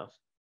this stuff.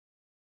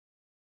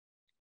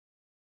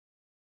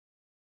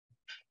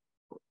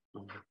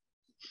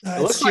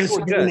 It's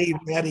just me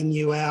ratting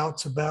you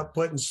out about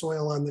putting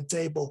soil on the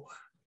table.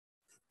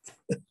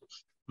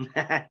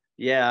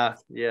 Yeah.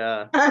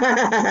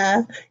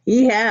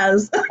 He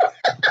has.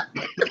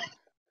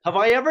 Have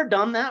I ever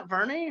done that,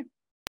 Vernie?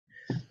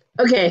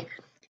 Okay,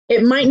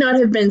 it might not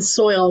have been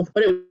soil,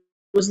 but it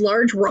was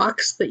large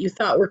rocks that you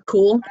thought were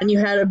cool, and you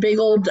had a big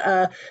old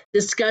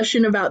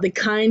discussion about the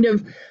kind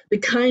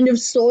of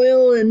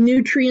soil and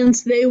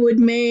nutrients they would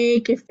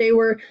make if they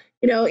were,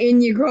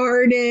 in your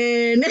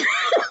garden.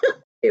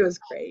 It was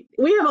great.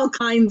 We have all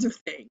kinds of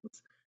things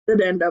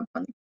that end up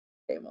on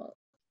the table.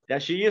 Yeah,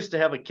 she used to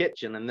have a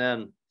kitchen, and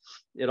then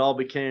it all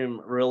became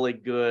really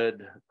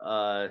good.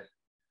 Well,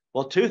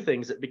 two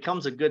things. It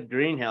becomes a good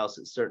greenhouse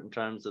at certain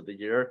times of the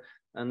year,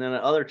 and then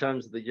at other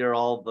times of the year,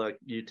 all the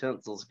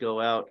utensils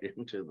go out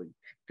into the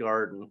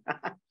garden.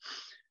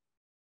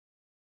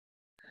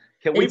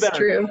 Okay,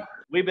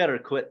 we better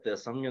quit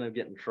this. I'm going to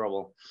get in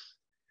trouble.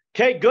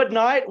 Okay, good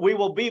night. We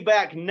will be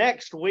back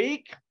next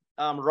week.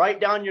 Write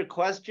down your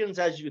questions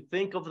as you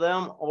think of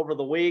them over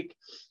the week.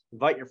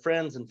 Invite your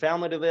friends and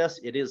family to this.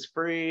 It is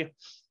free.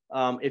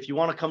 If you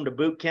want to come to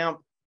boot camp,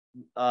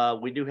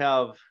 we do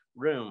have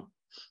room.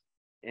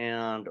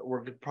 And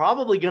we're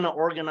probably going to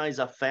organize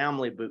a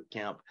family boot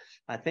camp.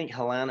 I think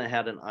Helena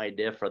had an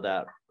idea for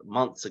that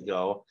months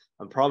ago.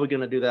 I'm probably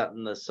going to do that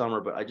in the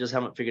summer, but I just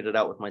haven't figured it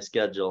out with my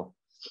schedule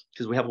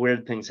because we have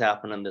weird things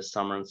happening this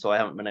summer. And so I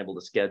haven't been able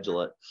to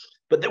schedule it.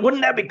 But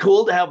wouldn't that be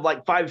cool to have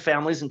like 5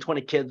 families and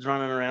 20 kids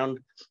running around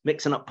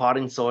mixing up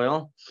potting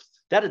soil?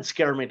 That'd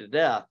scare me to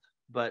death,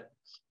 but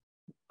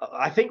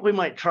I think we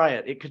might try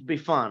it. It could be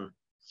fun.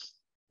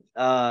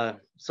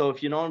 So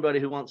if you know anybody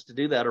who wants to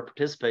do that or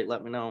participate,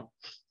 let me know.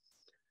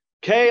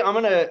 Okay, I'm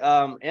going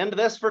to end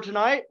this for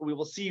tonight. We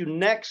will see you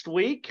next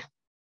week.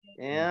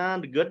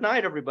 And good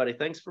night, everybody.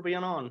 Thanks for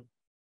being on.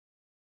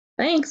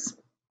 Thanks.